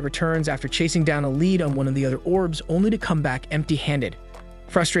see Mazette returns after chasing down a lead on one of the other orbs, only to come back empty-handed.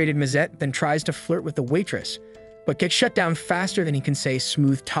 Frustrated, Mazette then tries to flirt with the waitress, but gets shut down faster than he can say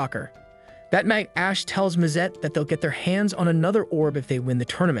smooth talker. That night, Ash tells Mazette that they'll get their hands on another orb if they win the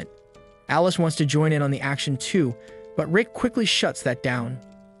tournament. Alice wants to join in on the action too, but Rick quickly shuts that down,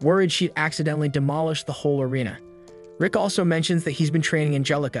 worried she'd accidentally demolished the whole arena. Rick also mentions that he's been training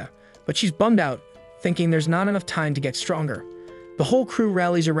Angelica, but she's bummed out, thinking there's not enough time to get stronger. The whole crew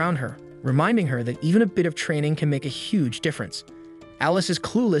rallies around her, reminding her that even a bit of training can make a huge difference. Alice is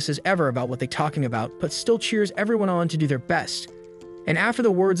clueless as ever about what they're talking about, but still cheers everyone on to do their best. And after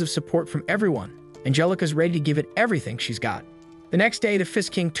the words of support from everyone, Angelica's ready to give it everything she's got. The next day, the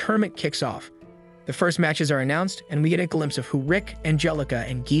Fist King tournament kicks off. The first matches are announced, and we get a glimpse of who Rick, Angelica,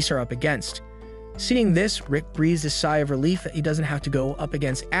 and Geese are up against. Seeing this, Rick breathes a sigh of relief that he doesn't have to go up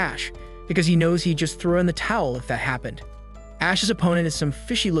against Ash, because he knows he'd just throw in the towel if that happened. Ash's opponent is some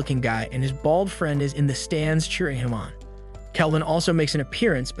fishy-looking guy, and his bald friend is in the stands cheering him on. Kelvin also makes an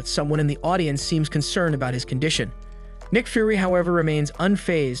appearance, but someone in the audience seems concerned about his condition. Nick Fury, however, remains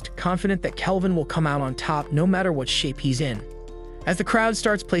unfazed, confident that Kelvin will come out on top no matter what shape he's in. As the crowd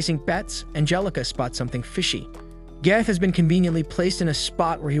starts placing bets, Angelica spots something fishy. Geth has been conveniently placed in a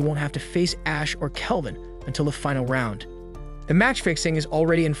spot where he won't have to face Ash or Kelvin until the final round. The match fixing is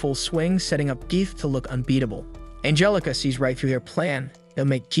already in full swing, setting up Geeth to look unbeatable. Angelica sees right through their plan. They'll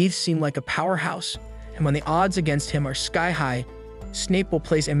make Geeth seem like a powerhouse, and when the odds against him are sky-high, Snape will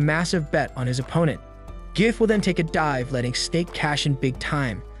place a massive bet on his opponent. Geeth will then take a dive, letting Snape cash in big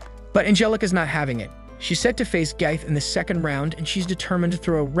time. But Angelica's not having it. She's set to face Geith in the second round, and she's determined to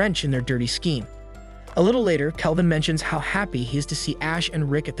throw a wrench in their dirty scheme. A little later, Kelvin mentions how happy he is to see Ash and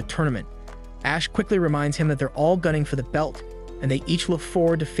Rick at the tournament. Ash quickly reminds him that they're all gunning for the belt, and they each look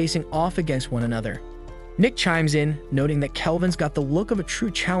forward to facing off against one another. Nick chimes in, noting that Kelvin's got the look of a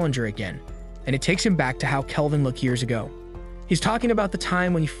true challenger again, and it takes him back to how Kelvin looked years ago. He's talking about the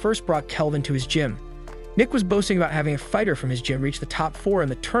time when he first brought Kelvin to his gym. Nick was boasting about having a fighter from his gym reach the top 4 in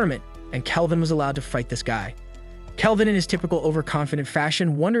the tournament, and Kelvin was allowed to fight this guy. Kelvin, in his typical overconfident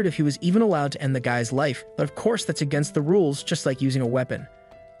fashion, wondered if he was even allowed to end the guy's life, but of course that's against the rules, just like using a weapon.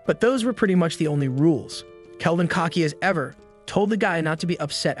 But those were pretty much the only rules. Kelvin, cocky as ever, told the guy not to be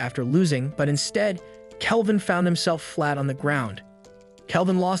upset after losing, but instead, Kelvin found himself flat on the ground.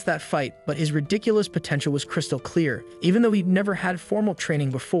 Kelvin lost that fight, but his ridiculous potential was crystal clear, even though he'd never had formal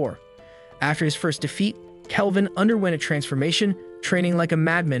training before. After his first defeat, Kelvin underwent a transformation, training like a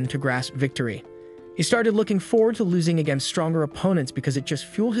madman to grasp victory. He started looking forward to losing against stronger opponents because it just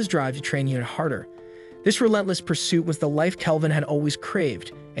fueled his drive to train even harder. This relentless pursuit was the life Kelvin had always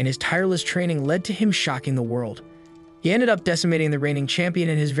craved, and his tireless training led to him shocking the world. He ended up decimating the reigning champion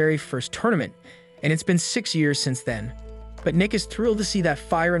in his very first tournament, and it's been 6 years since then. But Nick is thrilled to see that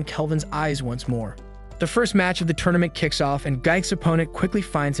fire in Kelvin's eyes once more. The first match of the tournament kicks off, and Geith's opponent quickly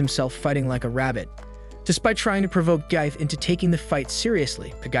finds himself fighting like a rabbit. Despite trying to provoke Geith into taking the fight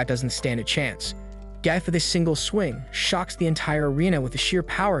seriously, the guy doesn't stand a chance. Geith, with a single swing, shocks the entire arena with the sheer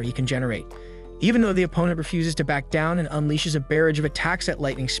power he can generate. Even though the opponent refuses to back down and unleashes a barrage of attacks at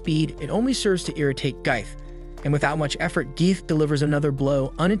lightning speed, it only serves to irritate Geith. And without much effort, Geith delivers another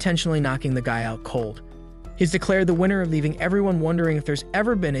blow, unintentionally knocking the guy out cold. He's declared the winner, leaving everyone wondering if there's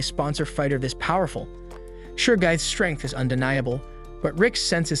ever been a sponsor fighter this powerful. Sure, Geith's strength is undeniable, but Rick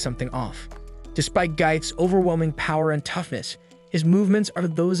senses something off. Despite Geith's overwhelming power and toughness, his movements are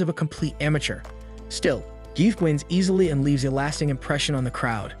those of a complete amateur. Still, Geith wins easily and leaves a lasting impression on the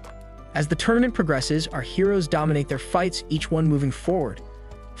crowd. As the tournament progresses, our heroes dominate their fights, each one moving forward.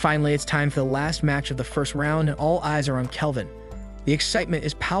 Finally, it's time for the last match of the first round, and all eyes are on Kelvin. The excitement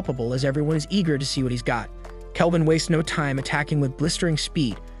is palpable as everyone is eager to see what he's got. Kelvin wastes no time attacking with blistering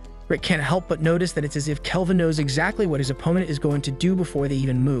speed. Rick can't help but notice that it's as if Kelvin knows exactly what his opponent is going to do before they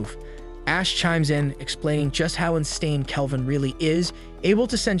even move. Ash chimes in, explaining just how insane Kelvin really is, able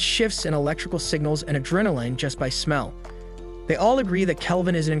to sense shifts in electrical signals and adrenaline just by smell. They all agree that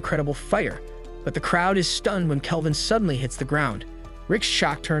Kelvin is an incredible fighter, but the crowd is stunned when Kelvin suddenly hits the ground. Rick's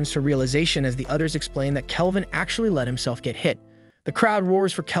shock turns to realization as the others explain that Kelvin actually let himself get hit. The crowd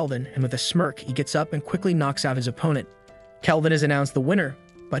roars for Kelvin, and with a smirk, he gets up and quickly knocks out his opponent. Kelvin is announced the winner,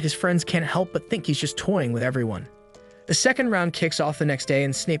 but his friends can't help but think he's just toying with everyone. The second round kicks off the next day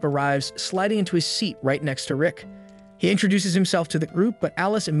and Snape arrives, sliding into his seat right next to Rick. He introduces himself to the group, but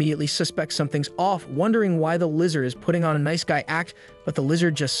Alice immediately suspects something's off, wondering why the lizard is putting on a nice guy act, but the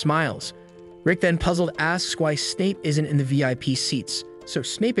lizard just smiles. Rick then puzzled asks why Snape isn't in the VIP seats, so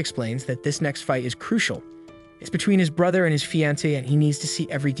Snape explains that this next fight is crucial. It's between his brother and his fiancée, and he needs to see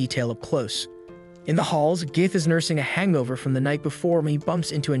every detail up close. In the halls, Gaith is nursing a hangover from the night before when he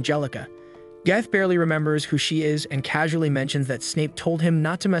bumps into Angelica. Gaith barely remembers who she is and casually mentions that Snape told him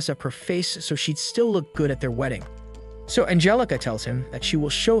not to mess up her face so she'd still look good at their wedding. So Angelica tells him that she will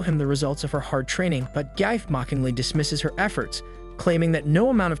show him the results of her hard training, but Gaith mockingly dismisses her efforts, claiming that no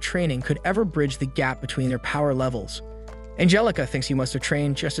amount of training could ever bridge the gap between their power levels. Angelica thinks he must have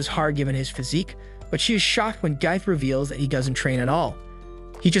trained just as hard given his physique, but she is shocked when Gaith reveals that he doesn't train at all.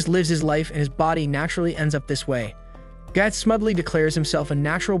 He just lives his life and his body naturally ends up this way. Gaith smugly declares himself a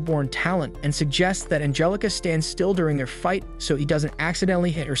natural-born talent and suggests that Angelica stands still during their fight so he doesn't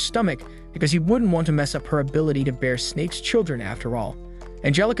accidentally hit her stomach because he wouldn't want to mess up her ability to bear Snape's children after all.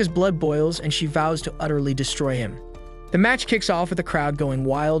 Angelica's blood boils and she vows to utterly destroy him. The match kicks off with the crowd going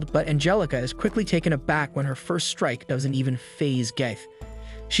wild, but Angelica is quickly taken aback when her first strike doesn't even faze Gaith.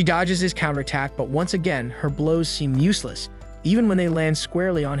 She dodges his counterattack, but once again, her blows seem useless, even when they land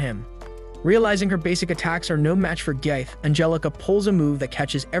squarely on him. Realizing her basic attacks are no match for Gaith, Angelica pulls a move that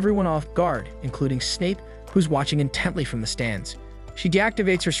catches everyone off guard, including Snape, who's watching intently from the stands. She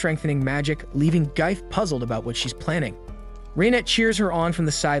deactivates her strengthening magic, leaving Gaith puzzled about what she's planning. Reinette cheers her on from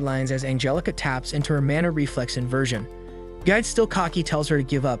the sidelines as Angelica taps into her mana reflex inversion. Gaith, still cocky, tells her to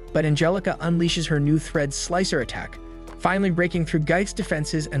give up, but Angelica unleashes her new Thread Slicer attack, finally breaking through Gaith's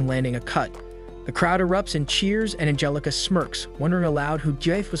defenses and landing a cut. The crowd erupts in cheers and Angelica smirks, wondering aloud who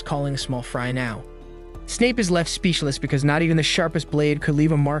Gaith was calling a small fry now. Snape is left speechless because not even the sharpest blade could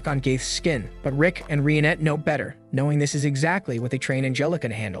leave a mark on Gaith's skin, but Rick and Reinette know better, knowing this is exactly what they train Angelica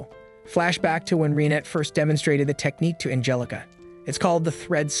to handle. Flashback to when Reinette first demonstrated the technique to Angelica. It's called the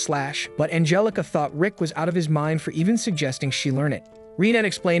Thread Slash, but Angelica thought Rick was out of his mind for even suggesting she learn it. Reinette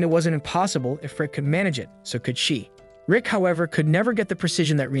explained it wasn't impossible if Rick could manage it, so could she. Rick, however, could never get the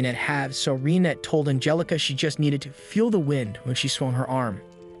precision that Reinette had, so Reinette told Angelica she just needed to feel the wind when she swung her arm.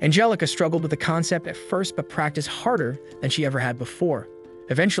 Angelica struggled with the concept at first, but practiced harder than she ever had before.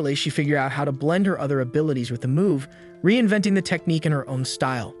 Eventually, she figured out how to blend her other abilities with the move, reinventing the technique in her own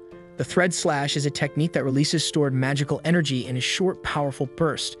style. The Thread Slash is a technique that releases stored magical energy in a short, powerful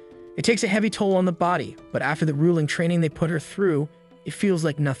burst. It takes a heavy toll on the body, but after the grueling training they put her through, it feels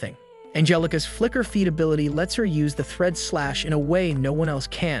like nothing. Angelica's Flicker Feed ability lets her use the Thread Slash in a way no one else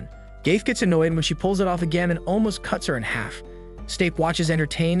can. Gaith gets annoyed when she pulls it off again and almost cuts her in half. Snape watches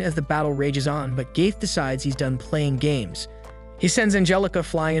entertained as the battle rages on, but Gaith decides he's done playing games. He sends Angelica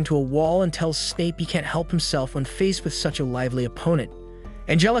flying into a wall and tells Snape he can't help himself when faced with such a lively opponent.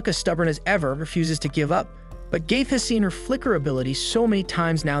 Angelica, stubborn as ever, refuses to give up, but Gaith has seen her flicker ability so many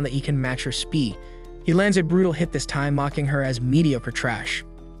times now that he can match her speed. He lands a brutal hit this time, mocking her as mediocre trash.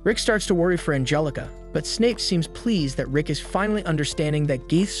 Rick starts to worry for Angelica, but Snape seems pleased that Rick is finally understanding that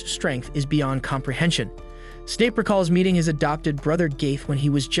Gaith's strength is beyond comprehension. Snape recalls meeting his adopted brother Gaith when he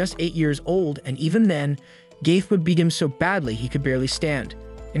was just 8 years old, and even then, Gaith would beat him so badly he could barely stand.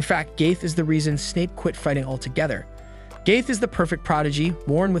 In fact, Gaith is the reason Snape quit fighting altogether. Gaith is the perfect prodigy,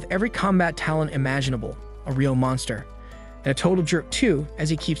 born with every combat talent imaginable, a real monster. And a total jerk too, as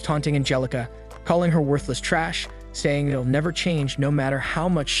he keeps taunting Angelica, calling her worthless trash, saying it'll never change no matter how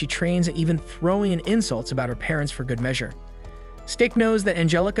much she trains, and even throwing in insults about her parents for good measure. Snape knows that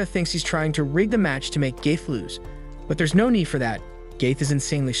Angelica thinks he's trying to rig the match to make Gaith lose, but there's no need for that. Gaith is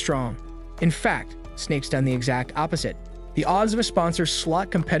insanely strong. In fact, Snape's done the exact opposite. The odds of a sponsor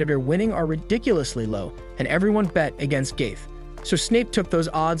slot competitor winning are ridiculously low, and everyone bet against Gaith. So Snape took those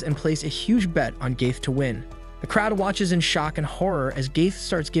odds and placed a huge bet on Gaith to win. The crowd watches in shock and horror as Gaith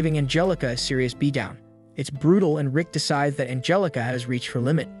starts giving Angelica a serious beatdown. It's brutal, and Rick decides that Angelica has reached her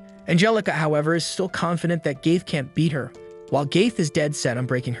limit. Angelica, however, is still confident that Gaith can't beat her, while Gaith is dead set on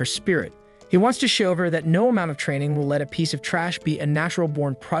breaking her spirit. He wants to show her that no amount of training will let a piece of trash beat a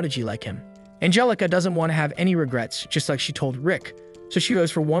natural-born prodigy like him. Angelica doesn't want to have any regrets, just like she told Rick, so she goes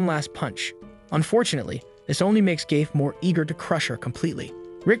for one last punch. Unfortunately, this only makes Gaith more eager to crush her completely.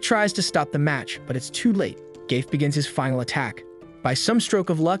 Rick tries to stop the match, but it's too late. Gaith begins his final attack. By some stroke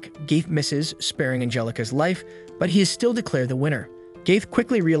of luck, Gaith misses, sparing Angelica's life, but he is still declared the winner. Gaith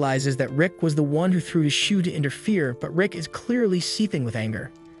quickly realizes that Rick was the one who threw his shoe to interfere, but Rick is clearly seething with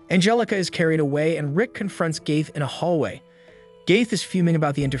anger. Angelica is carried away and Rick confronts Gaith in a hallway. Gaith is fuming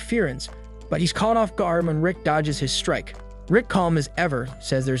about the interference, but he's caught off guard when Rick dodges his strike. Rick, calm as ever,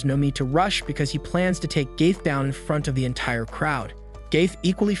 says there's no need to rush because he plans to take Gaith down in front of the entire crowd. Gaith,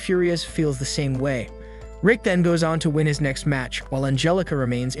 equally furious, feels the same way. Rick then goes on to win his next match, while Angelica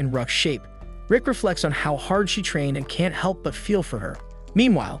remains in rough shape. Rick reflects on how hard she trained and can't help but feel for her.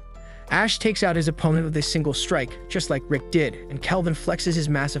 Meanwhile, Ash takes out his opponent with a single strike, just like Rick did, and Kelvin flexes his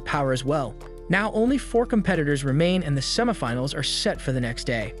massive power as well. Now only 4 competitors remain and the semifinals are set for the next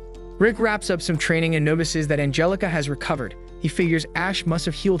day. Rick wraps up some training and notices that Angelica has recovered. He figures Ash must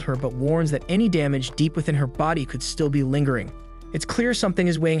have healed her but warns that any damage deep within her body could still be lingering. It's clear something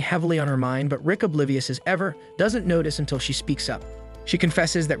is weighing heavily on her mind, but Rick, oblivious as ever, doesn't notice until she speaks up. She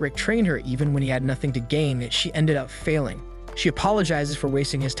confesses that Rick trained her even when he had nothing to gain, yet she ended up failing. She apologizes for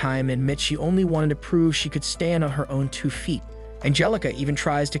wasting his time and admits she only wanted to prove she could stand on her own 2 feet. Angelica even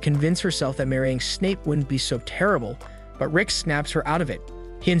tries to convince herself that marrying Snape wouldn't be so terrible, but Rick snaps her out of it.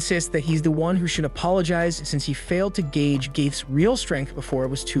 He insists that he's the one who should apologize since he failed to gauge Gaith's real strength before it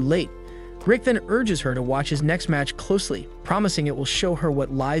was too late. Rick then urges her to watch his next match closely, promising it will show her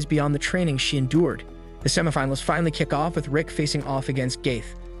what lies beyond the training she endured. The semifinals finally kick off with Rick facing off against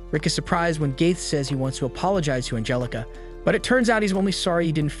Gaith. Rick is surprised when Gaith says he wants to apologize to Angelica, but it turns out he's only sorry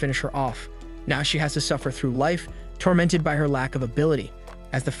he didn't finish her off. Now she has to suffer through life, tormented by her lack of ability.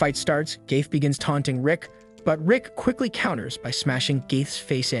 As the fight starts, Gaith begins taunting Rick, but Rick quickly counters by smashing Gaith's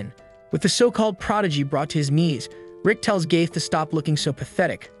face in. With the so-called prodigy brought to his knees, Rick tells Gaith to stop looking so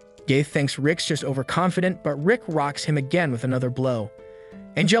pathetic. Gaith thinks Rick's just overconfident, but Rick rocks him again with another blow.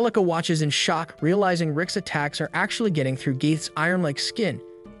 Angelica watches in shock, realizing Rick's attacks are actually getting through Gaith's iron-like skin,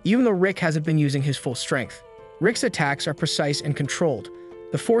 even though Rick hasn't been using his full strength. Rick's attacks are precise and controlled.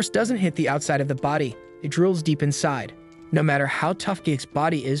 The force doesn't hit the outside of the body, it drills deep inside. No matter how tough Gaith's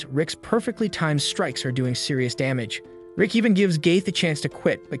body is, Rick's perfectly timed strikes are doing serious damage. Rick even gives Gaith a chance to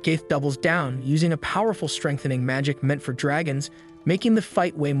quit, but Gaith doubles down, using a powerful strengthening magic meant for dragons, making the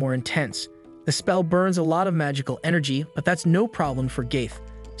fight way more intense. The spell burns a lot of magical energy, but that's no problem for Gaith.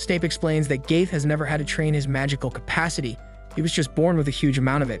 Snape explains that Gaith has never had to train his magical capacity. He was just born with a huge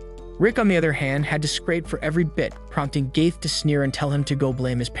amount of it. Rick, on the other hand, had to scrape for every bit, prompting Gaith to sneer and tell him to go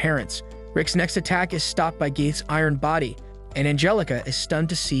blame his parents. Rick's next attack is stopped by Gaith's iron body, and Angelica is stunned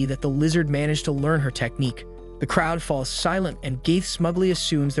to see that the lizard managed to learn her technique. The crowd falls silent, and Gaith smugly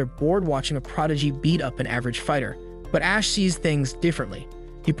assumes they're bored watching a prodigy beat up an average fighter. But Ash sees things differently.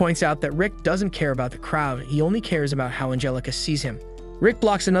 He points out that Rick doesn't care about the crowd, he only cares about how Angelica sees him. Rick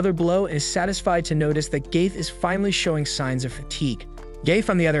blocks another blow and is satisfied to notice that Gaith is finally showing signs of fatigue. Gaith,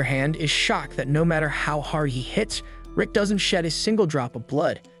 on the other hand, is shocked that no matter how hard he hits, Rick doesn't shed a single drop of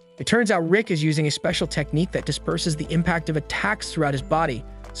blood. It turns out Rick is using a special technique that disperses the impact of attacks throughout his body,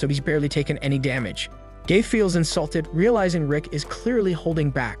 so he's barely taken any damage. Gaith feels insulted, realizing Rick is clearly holding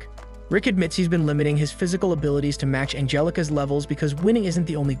back. Rick admits he's been limiting his physical abilities to match Angelica's levels because winning isn't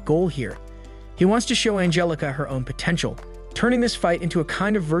the only goal here. He wants to show Angelica her own potential, turning this fight into a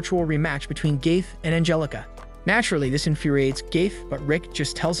kind of virtual rematch between Gaith and Angelica. Naturally, this infuriates Gaith, but Rick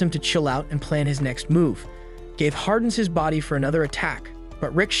just tells him to chill out and plan his next move. Gaith hardens his body for another attack,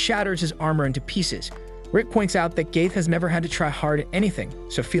 but Rick shatters his armor into pieces. Rick points out that Gaith has never had to try hard at anything,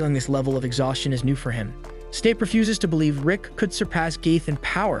 so feeling this level of exhaustion is new for him. Snape refuses to believe Rick could surpass Gaith in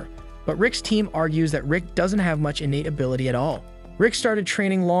power, but Rick's team argues that Rick doesn't have much innate ability at all. Rick started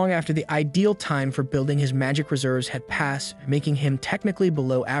training long after the ideal time for building his magic reserves had passed, making him technically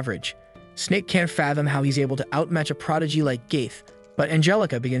below average. Snape can't fathom how he's able to outmatch a prodigy like Gaith, but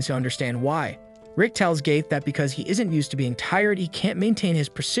Angelica begins to understand why. Rick tells Gaith that because he isn't used to being tired, he can't maintain his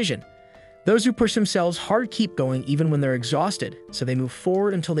precision. Those who push themselves hard keep going even when they're exhausted, so they move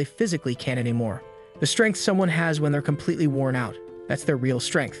forward until they physically can't anymore. The strength someone has when they're completely worn out, that's their real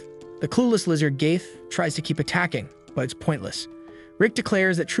strength. The clueless lizard Gaith tries to keep attacking, but it's pointless. Rick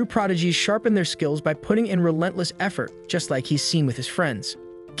declares that true prodigies sharpen their skills by putting in relentless effort, just like he's seen with his friends.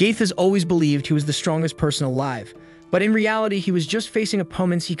 Gaith has always believed he was the strongest person alive, but in reality he was just facing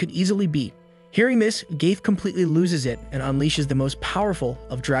opponents he could easily beat. Hearing this, Gaith completely loses it and unleashes the most powerful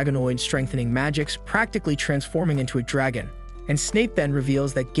of dragonoid strengthening magics, practically transforming into a dragon. And Snape then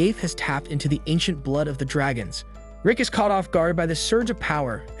reveals that Gaith has tapped into the ancient blood of the dragons. Rick is caught off guard by the surge of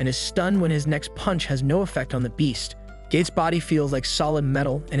power and is stunned when his next punch has no effect on the beast. Gaith's body feels like solid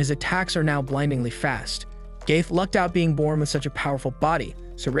metal and his attacks are now blindingly fast. Gaith lucked out being born with such a powerful body,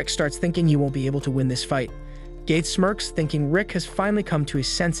 so Rick starts thinking he won't be able to win this fight. Gaith smirks, thinking Rick has finally come to his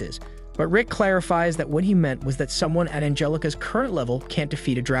senses, but Rick clarifies that what he meant was that someone at Angelica's current level can't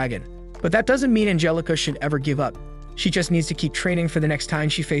defeat a dragon. But that doesn't mean Angelica should ever give up. She just needs to keep training for the next time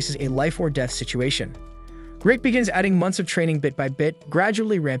she faces a life or death situation. Rick begins adding months of training bit by bit,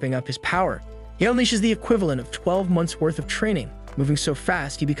 gradually ramping up his power. He unleashes the equivalent of 12 months worth of training, moving so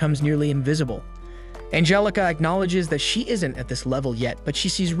fast he becomes nearly invisible. Angelica acknowledges that she isn't at this level yet, but she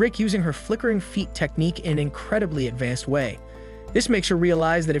sees Rick using her flickering feet technique in an incredibly advanced way. This makes her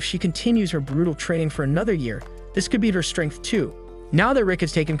realize that if she continues her brutal training for another year, this could beat her strength too. Now that Rick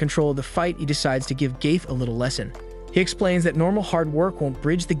has taken control of the fight, he decides to give Gaith a little lesson. He explains that normal hard work won't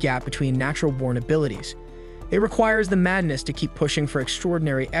bridge the gap between natural-born abilities. It requires the madness to keep pushing for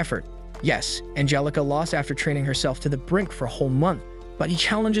extraordinary effort. Yes, Angelica lost after training herself to the brink for a whole month, but he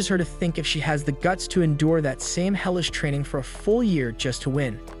challenges her to think if she has the guts to endure that same hellish training for a full year just to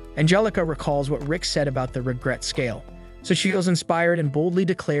win. Angelica recalls what Rick said about the regret scale, so she feels inspired and boldly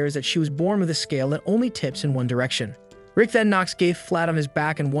declares that she was born with a scale that only tips in one direction. Rick then knocks Gaith flat on his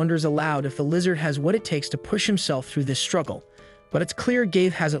back and wonders aloud if the lizard has what it takes to push himself through this struggle. But it's clear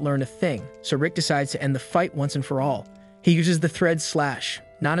Gaith hasn't learned a thing, so Rick decides to end the fight once and for all. He uses the thread slash,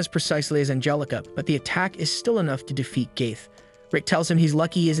 not as precisely as Angelica, but the attack is still enough to defeat Gaith. Rick tells him he's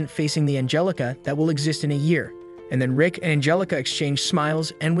lucky he isn't facing the Angelica that will exist in a year. And then Rick and Angelica exchange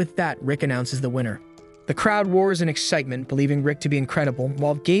smiles, and with that, Rick announces the winner. The crowd roars in excitement, believing Rick to be incredible,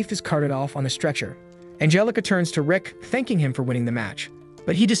 while Gaith is carted off on a stretcher. Angelica turns to Rick, thanking him for winning the match.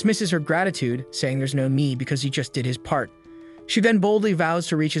 But he dismisses her gratitude, saying there's no me because he just did his part. She then boldly vows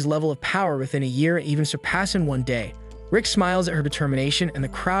to reach his level of power within a year and even surpass in one day. Rick smiles at her determination, and the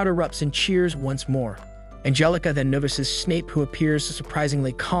crowd erupts in cheers once more. Angelica then notices Snape, who appears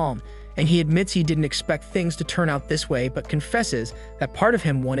surprisingly calm, and he admits he didn't expect things to turn out this way, but confesses that part of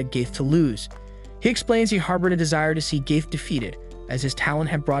him wanted Gaith to lose. He explains he harbored a desire to see Gaith defeated, as his talent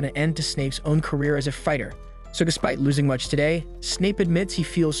had brought an end to Snape's own career as a fighter. So despite losing much today, Snape admits he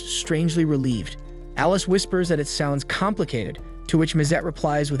feels strangely relieved. Alice whispers that it sounds complicated, to which Mazette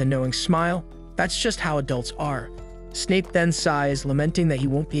replies with a knowing smile, "That's just how adults are." Snape then sighs, lamenting that he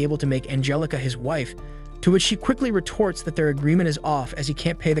won't be able to make Angelica his wife, to which she quickly retorts that their agreement is off as he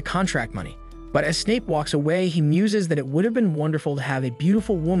can't pay the contract money. But as Snape walks away, he muses that it would have been wonderful to have a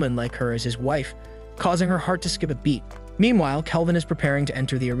beautiful woman like her as his wife, causing her heart to skip a beat. Meanwhile, Kelvin is preparing to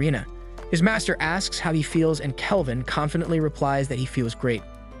enter the arena. His master asks how he feels, and Kelvin confidently replies that he feels great.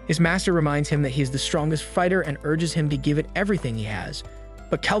 His master reminds him that he is the strongest fighter and urges him to give it everything he has.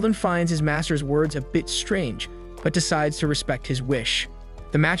 But Kelvin finds his master's words a bit strange, but decides to respect his wish.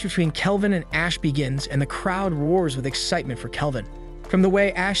 The match between Kelvin and Ash begins, and the crowd roars with excitement for Kelvin. From the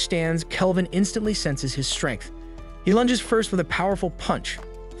way Ash stands, Kelvin instantly senses his strength. He lunges first with a powerful punch,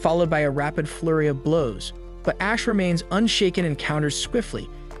 followed by a rapid flurry of blows. But Ash remains unshaken and counters swiftly,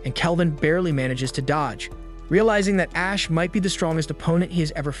 and Kelvin barely manages to dodge. Realizing that Ash might be the strongest opponent he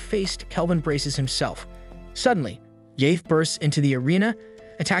has ever faced, Kelvin braces himself. Suddenly, Gaith bursts into the arena,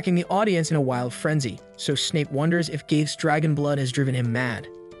 attacking the audience in a wild frenzy, so Snape wonders if Gaith's dragon blood has driven him mad.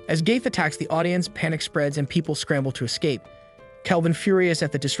 As Gaith attacks the audience, panic spreads and people scramble to escape. Kelvin, furious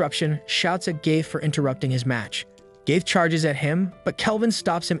at the disruption, shouts at Gaith for interrupting his match. Gaith charges at him, but Kelvin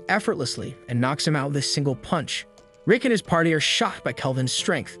stops him effortlessly and knocks him out with a single punch. Rick and his party are shocked by Kelvin's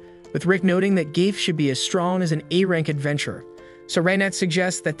strength, with Rick noting that Gaith should be as strong as an A-rank adventurer. So Raynette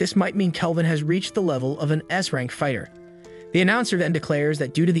suggests that this might mean Kelvin has reached the level of an S-rank fighter. The announcer then declares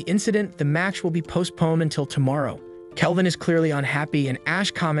that due to the incident, the match will be postponed until tomorrow. Kelvin is clearly unhappy, and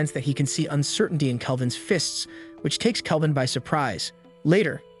Ash comments that he can see uncertainty in Kelvin's fists, which takes Kelvin by surprise.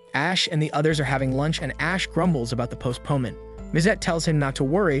 Later, Ash and the others are having lunch, and Ash grumbles about the postponement. Mazette tells him not to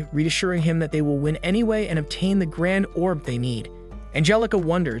worry, reassuring him that they will win anyway and obtain the grand orb they need. Angelica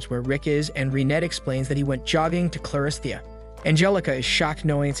wonders where Rick is, and Raynette explains that he went jogging to Clarithia. Angelica is shocked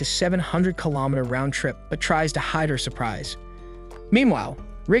knowing it's a 700-kilometer round trip, but tries to hide her surprise. Meanwhile,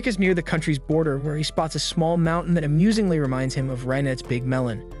 Rick is near the country's border where he spots a small mountain that amusingly reminds him of Raynette's big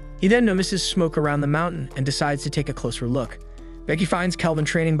melon. He then notices smoke around the mountain and decides to take a closer look. Becky finds Kelvin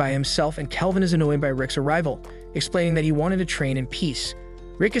training by himself, and Kelvin is annoyed by Rick's arrival, explaining that he wanted to train in peace.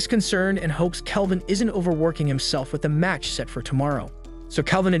 Rick is concerned and hopes Kelvin isn't overworking himself with the match set for tomorrow. So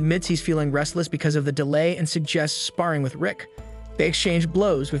Kelvin admits he's feeling restless because of the delay and suggests sparring with Rick. They exchange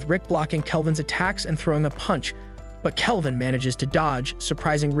blows, with Rick blocking Kelvin's attacks and throwing a punch, but Kelvin manages to dodge,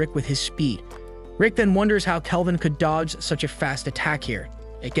 surprising Rick with his speed. Rick then wonders how Kelvin could dodge such a fast attack here.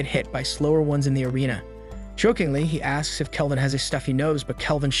 It get hit by slower ones in the arena. Jokingly, he asks if Kelvin has a stuffy nose, but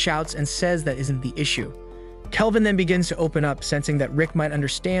Kelvin shouts and says that isn't the issue. Kelvin then begins to open up, sensing that Rick might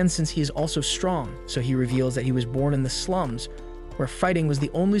understand since he is also strong, so he reveals that he was born in the slums, where fighting was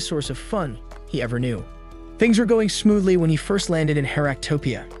the only source of fun he ever knew. Things were going smoothly when he first landed in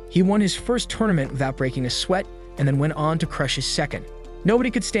Heractopia. He won his first tournament without breaking a sweat, and then went on to crush his second. Nobody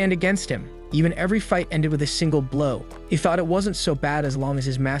could stand against him. Even every fight ended with a single blow. He thought it wasn't so bad as long as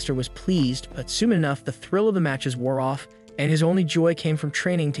his master was pleased, but soon enough the thrill of the matches wore off, and his only joy came from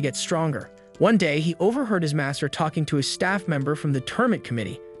training to get stronger. One day, he overheard his master talking to a staff member from the tournament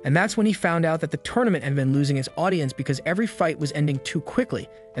committee, and that's when he found out that the tournament had been losing its audience because every fight was ending too quickly,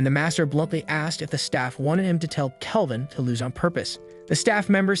 and the master bluntly asked if the staff wanted him to tell Kelvin to lose on purpose. The staff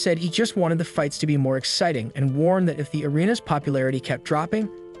member said he just wanted the fights to be more exciting and warned that if the arena's popularity kept dropping,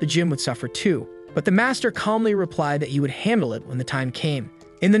 the gym would suffer too. But the master calmly replied that he would handle it when the time came.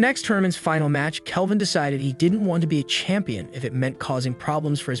 In the next tournament's final match, Kelvin decided he didn't want to be a champion if it meant causing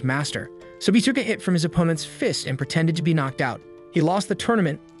problems for his master. So he took a hit from his opponent's fist and pretended to be knocked out. He lost the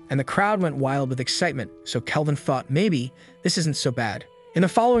tournament, and the crowd went wild with excitement, so Kelvin thought maybe this isn't so bad. In the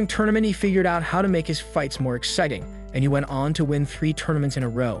following tournament, he figured out how to make his fights more exciting, and he went on to win 3 tournaments in a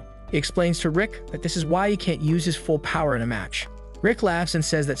row. He explains to Rick that this is why he can't use his full power in a match. Rick laughs and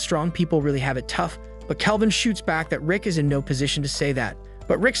says that strong people really have it tough, but Kelvin shoots back that Rick is in no position to say that.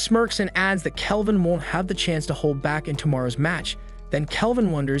 But Rick smirks and adds that Kelvin won't have the chance to hold back in tomorrow's match. Then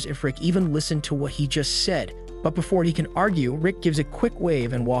Kelvin wonders if Rick even listened to what he just said, but before he can argue, Rick gives a quick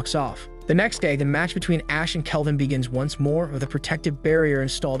wave and walks off. The next day, the match between Ash and Kelvin begins once more with a protective barrier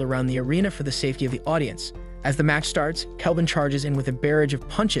installed around the arena for the safety of the audience. As the match starts, Kelvin charges in with a barrage of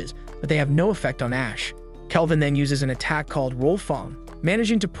punches, but they have no effect on Ash. Kelvin then uses an attack called Roll Fong,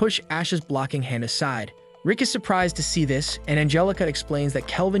 managing to push Ash's blocking hand aside. Rick is surprised to see this, and Angelica explains that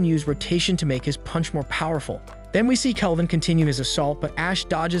Kelvin used rotation to make his punch more powerful. Then we see Kelvin continue his assault, but Ash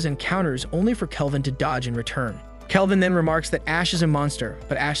dodges and counters only for Kelvin to dodge in return. Kelvin then remarks that Ash is a monster,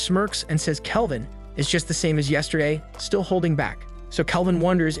 but Ash smirks and says Kelvin is just the same as yesterday, still holding back. So Kelvin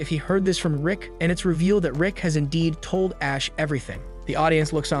wonders if he heard this from Rick, and it's revealed that Rick has indeed told Ash everything. The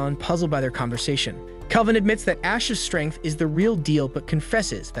audience looks on, puzzled by their conversation. Kelvin admits that Ash's strength is the real deal, but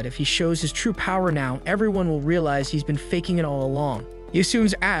confesses that if he shows his true power now, everyone will realize he's been faking it all along. He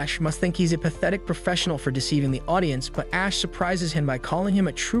assumes Ash must think he's a pathetic professional for deceiving the audience, but Ash surprises him by calling him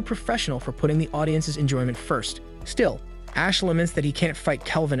a true professional for putting the audience's enjoyment first. Still, Ash laments that he can't fight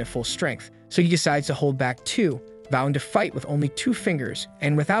Kelvin at full strength, so he decides to hold back too, vowing to fight with only 2 fingers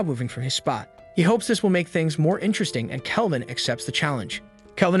and without moving from his spot. He hopes this will make things more interesting, and Kelvin accepts the challenge.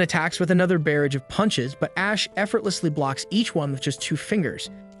 Kelvin attacks with another barrage of punches, but Ash effortlessly blocks each one with just 2 fingers.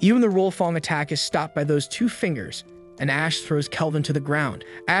 Even the Roll Fong attack is stopped by those 2 fingers, and Ash throws Kelvin to the ground.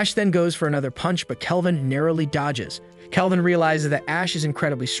 Ash then goes for another punch, but Kelvin narrowly dodges. Kelvin realizes that Ash is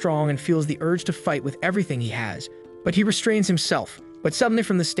incredibly strong and feels the urge to fight with everything he has, but he restrains himself. But suddenly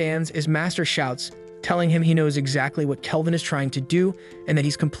from the stands, his master shouts, telling him he knows exactly what Kelvin is trying to do and that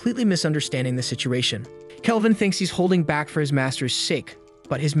he's completely misunderstanding the situation. Kelvin thinks he's holding back for his master's sake,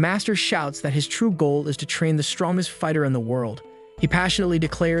 but his master shouts that his true goal is to train the strongest fighter in the world. He passionately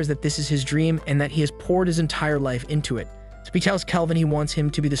declares that this is his dream and that he has poured his entire life into it. So he tells Kelvin he wants him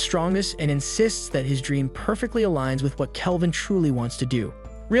to be the strongest and insists that his dream perfectly aligns with what Kelvin truly wants to do.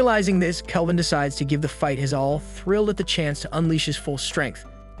 Realizing this, Kelvin decides to give the fight his all, thrilled at the chance to unleash his full strength.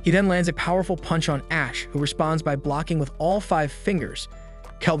 He then lands a powerful punch on Ash, who responds by blocking with all 5 fingers.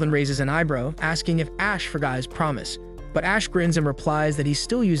 Kelvin raises an eyebrow, asking if Ash forgot his promise, but Ash grins and replies that he's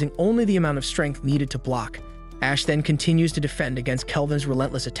still using only the amount of strength needed to block. Ash then continues to defend against Kelvin's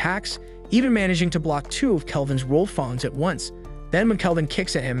relentless attacks, even managing to block 2 of Kelvin's Roll Fongs at once. Then when Kelvin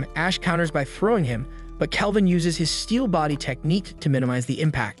kicks at him, Ash counters by throwing him, but Kelvin uses his steel body technique to minimize the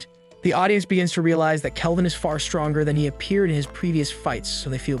impact. The audience begins to realize that Kelvin is far stronger than he appeared in his previous fights, so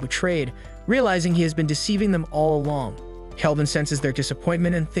they feel betrayed, realizing he has been deceiving them all along. Kelvin senses their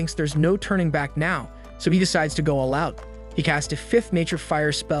disappointment and thinks there's no turning back now, so he decides to go all out. He casts a 5th nature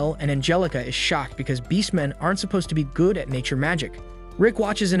fire spell, and Angelica is shocked because beastmen aren't supposed to be good at nature magic. Rick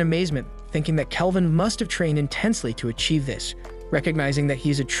watches in amazement, thinking that Kelvin must have trained intensely to achieve this. Recognizing that he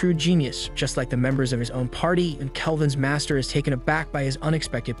is a true genius, just like the members of his own party, and Kelvin's master is taken aback by his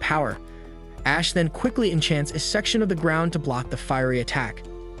unexpected power. Ash then quickly enchants a section of the ground to block the fiery attack.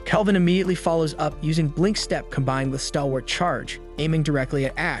 Kelvin immediately follows up using Blink Step combined with Stalwart Charge, aiming directly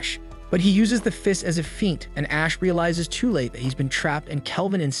at Ash. But he uses the fist as a feint, and Ash realizes too late that he's been trapped, and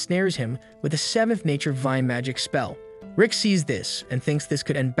Kelvin ensnares him with a 7th nature Vine magic spell. Rick sees this and thinks this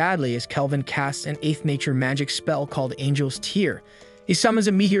could end badly as Kelvin casts an 8th nature magic spell called Angel's Tear. He summons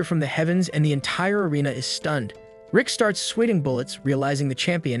a meteor from the heavens and the entire arena is stunned. Rick starts sweating bullets, realizing the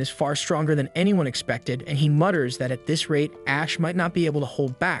champion is far stronger than anyone expected, and he mutters that at this rate, Ash might not be able to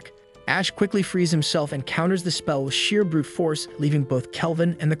hold back. Ash quickly frees himself and counters the spell with sheer brute force, leaving both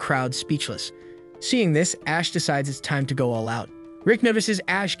Kelvin and the crowd speechless. Seeing this, Ash decides it's time to go all out. Rick notices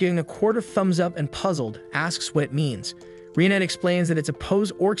Ash giving a quarter thumbs up and puzzled, asks what it means. Rionette explains that it's a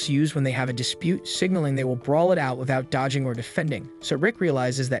pose orcs use when they have a dispute, signaling they will brawl it out without dodging or defending, so Rick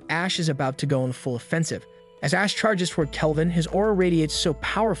realizes that Ash is about to go on full offensive. As Ash charges toward Kelvin, his aura radiates so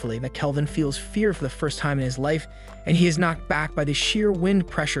powerfully that Kelvin feels fear for the first time in his life, and he is knocked back by the sheer wind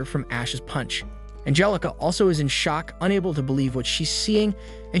pressure from Ash's punch. Angelica also is in shock, unable to believe what she's seeing,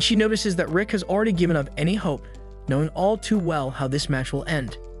 and she notices that Rick has already given up any hope, knowing all too well how this match will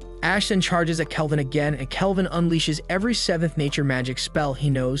end. Ash then charges at Kelvin again, and Kelvin unleashes every 7th nature magic spell he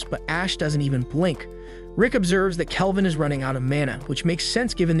knows, but Ash doesn't even blink. Rick observes that Kelvin is running out of mana, which makes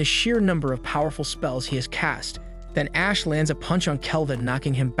sense given the sheer number of powerful spells he has cast. Then Ash lands a punch on Kelvin,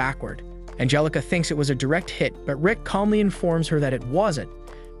 knocking him backward. Angelica thinks it was a direct hit, but Rick calmly informs her that it wasn't.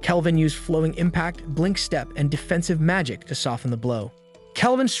 Kelvin used Flowing Impact, Blink Step, and Defensive Magic to soften the blow.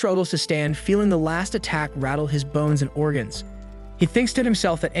 Kelvin struggles to stand, feeling the last attack rattle his bones and organs. He thinks to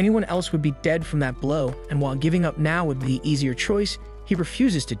himself that anyone else would be dead from that blow, and while giving up now would be the easier choice, he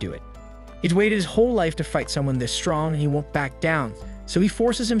refuses to do it. He's waited his whole life to fight someone this strong, and he won't back down, so he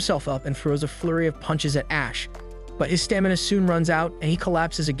forces himself up and throws a flurry of punches at Ash. But his stamina soon runs out, and he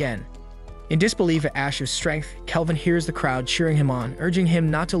collapses again. In disbelief at Ash's strength, Kelvin hears the crowd cheering him on, urging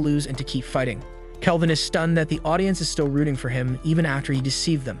him not to lose and to keep fighting. Kelvin is stunned that the audience is still rooting for him, even after he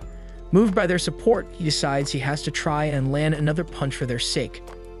deceived them. Moved by their support, he decides he has to try and land another punch for their sake.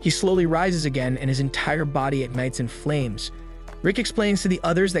 He slowly rises again, and his entire body ignites in flames. Rick explains to the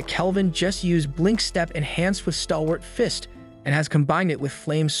others that Kelvin just used Blink Step enhanced with Stalwart Fist, and has combined it with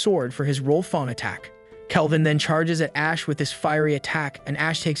Flame Sword for his Roll Fawn attack. Kelvin then charges at Ash with this fiery attack, and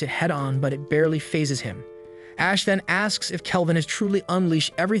Ash takes it head-on, but it barely phases him. Ash then asks if Kelvin has truly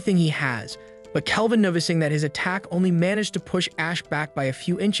unleashed everything he has, but Kelvin, noticing that his attack only managed to push Ash back by a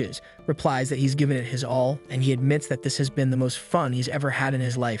few inches, replies that he's given it his all, and he admits that this has been the most fun he's ever had in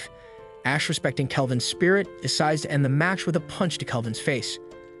his life. Ash, respecting Kelvin's spirit, decides to end the match with a punch to Kelvin's face.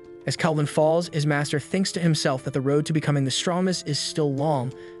 As Kelvin falls, his master thinks to himself that the road to becoming the strongest is still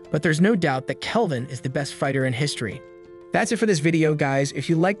long, but there's no doubt that Kelvin is the best fighter in history. That's it for this video, guys. If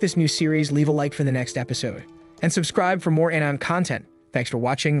you like this new series, leave a like for the next episode, and subscribe for more Anon content. Thanks for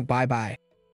watching. Bye-bye.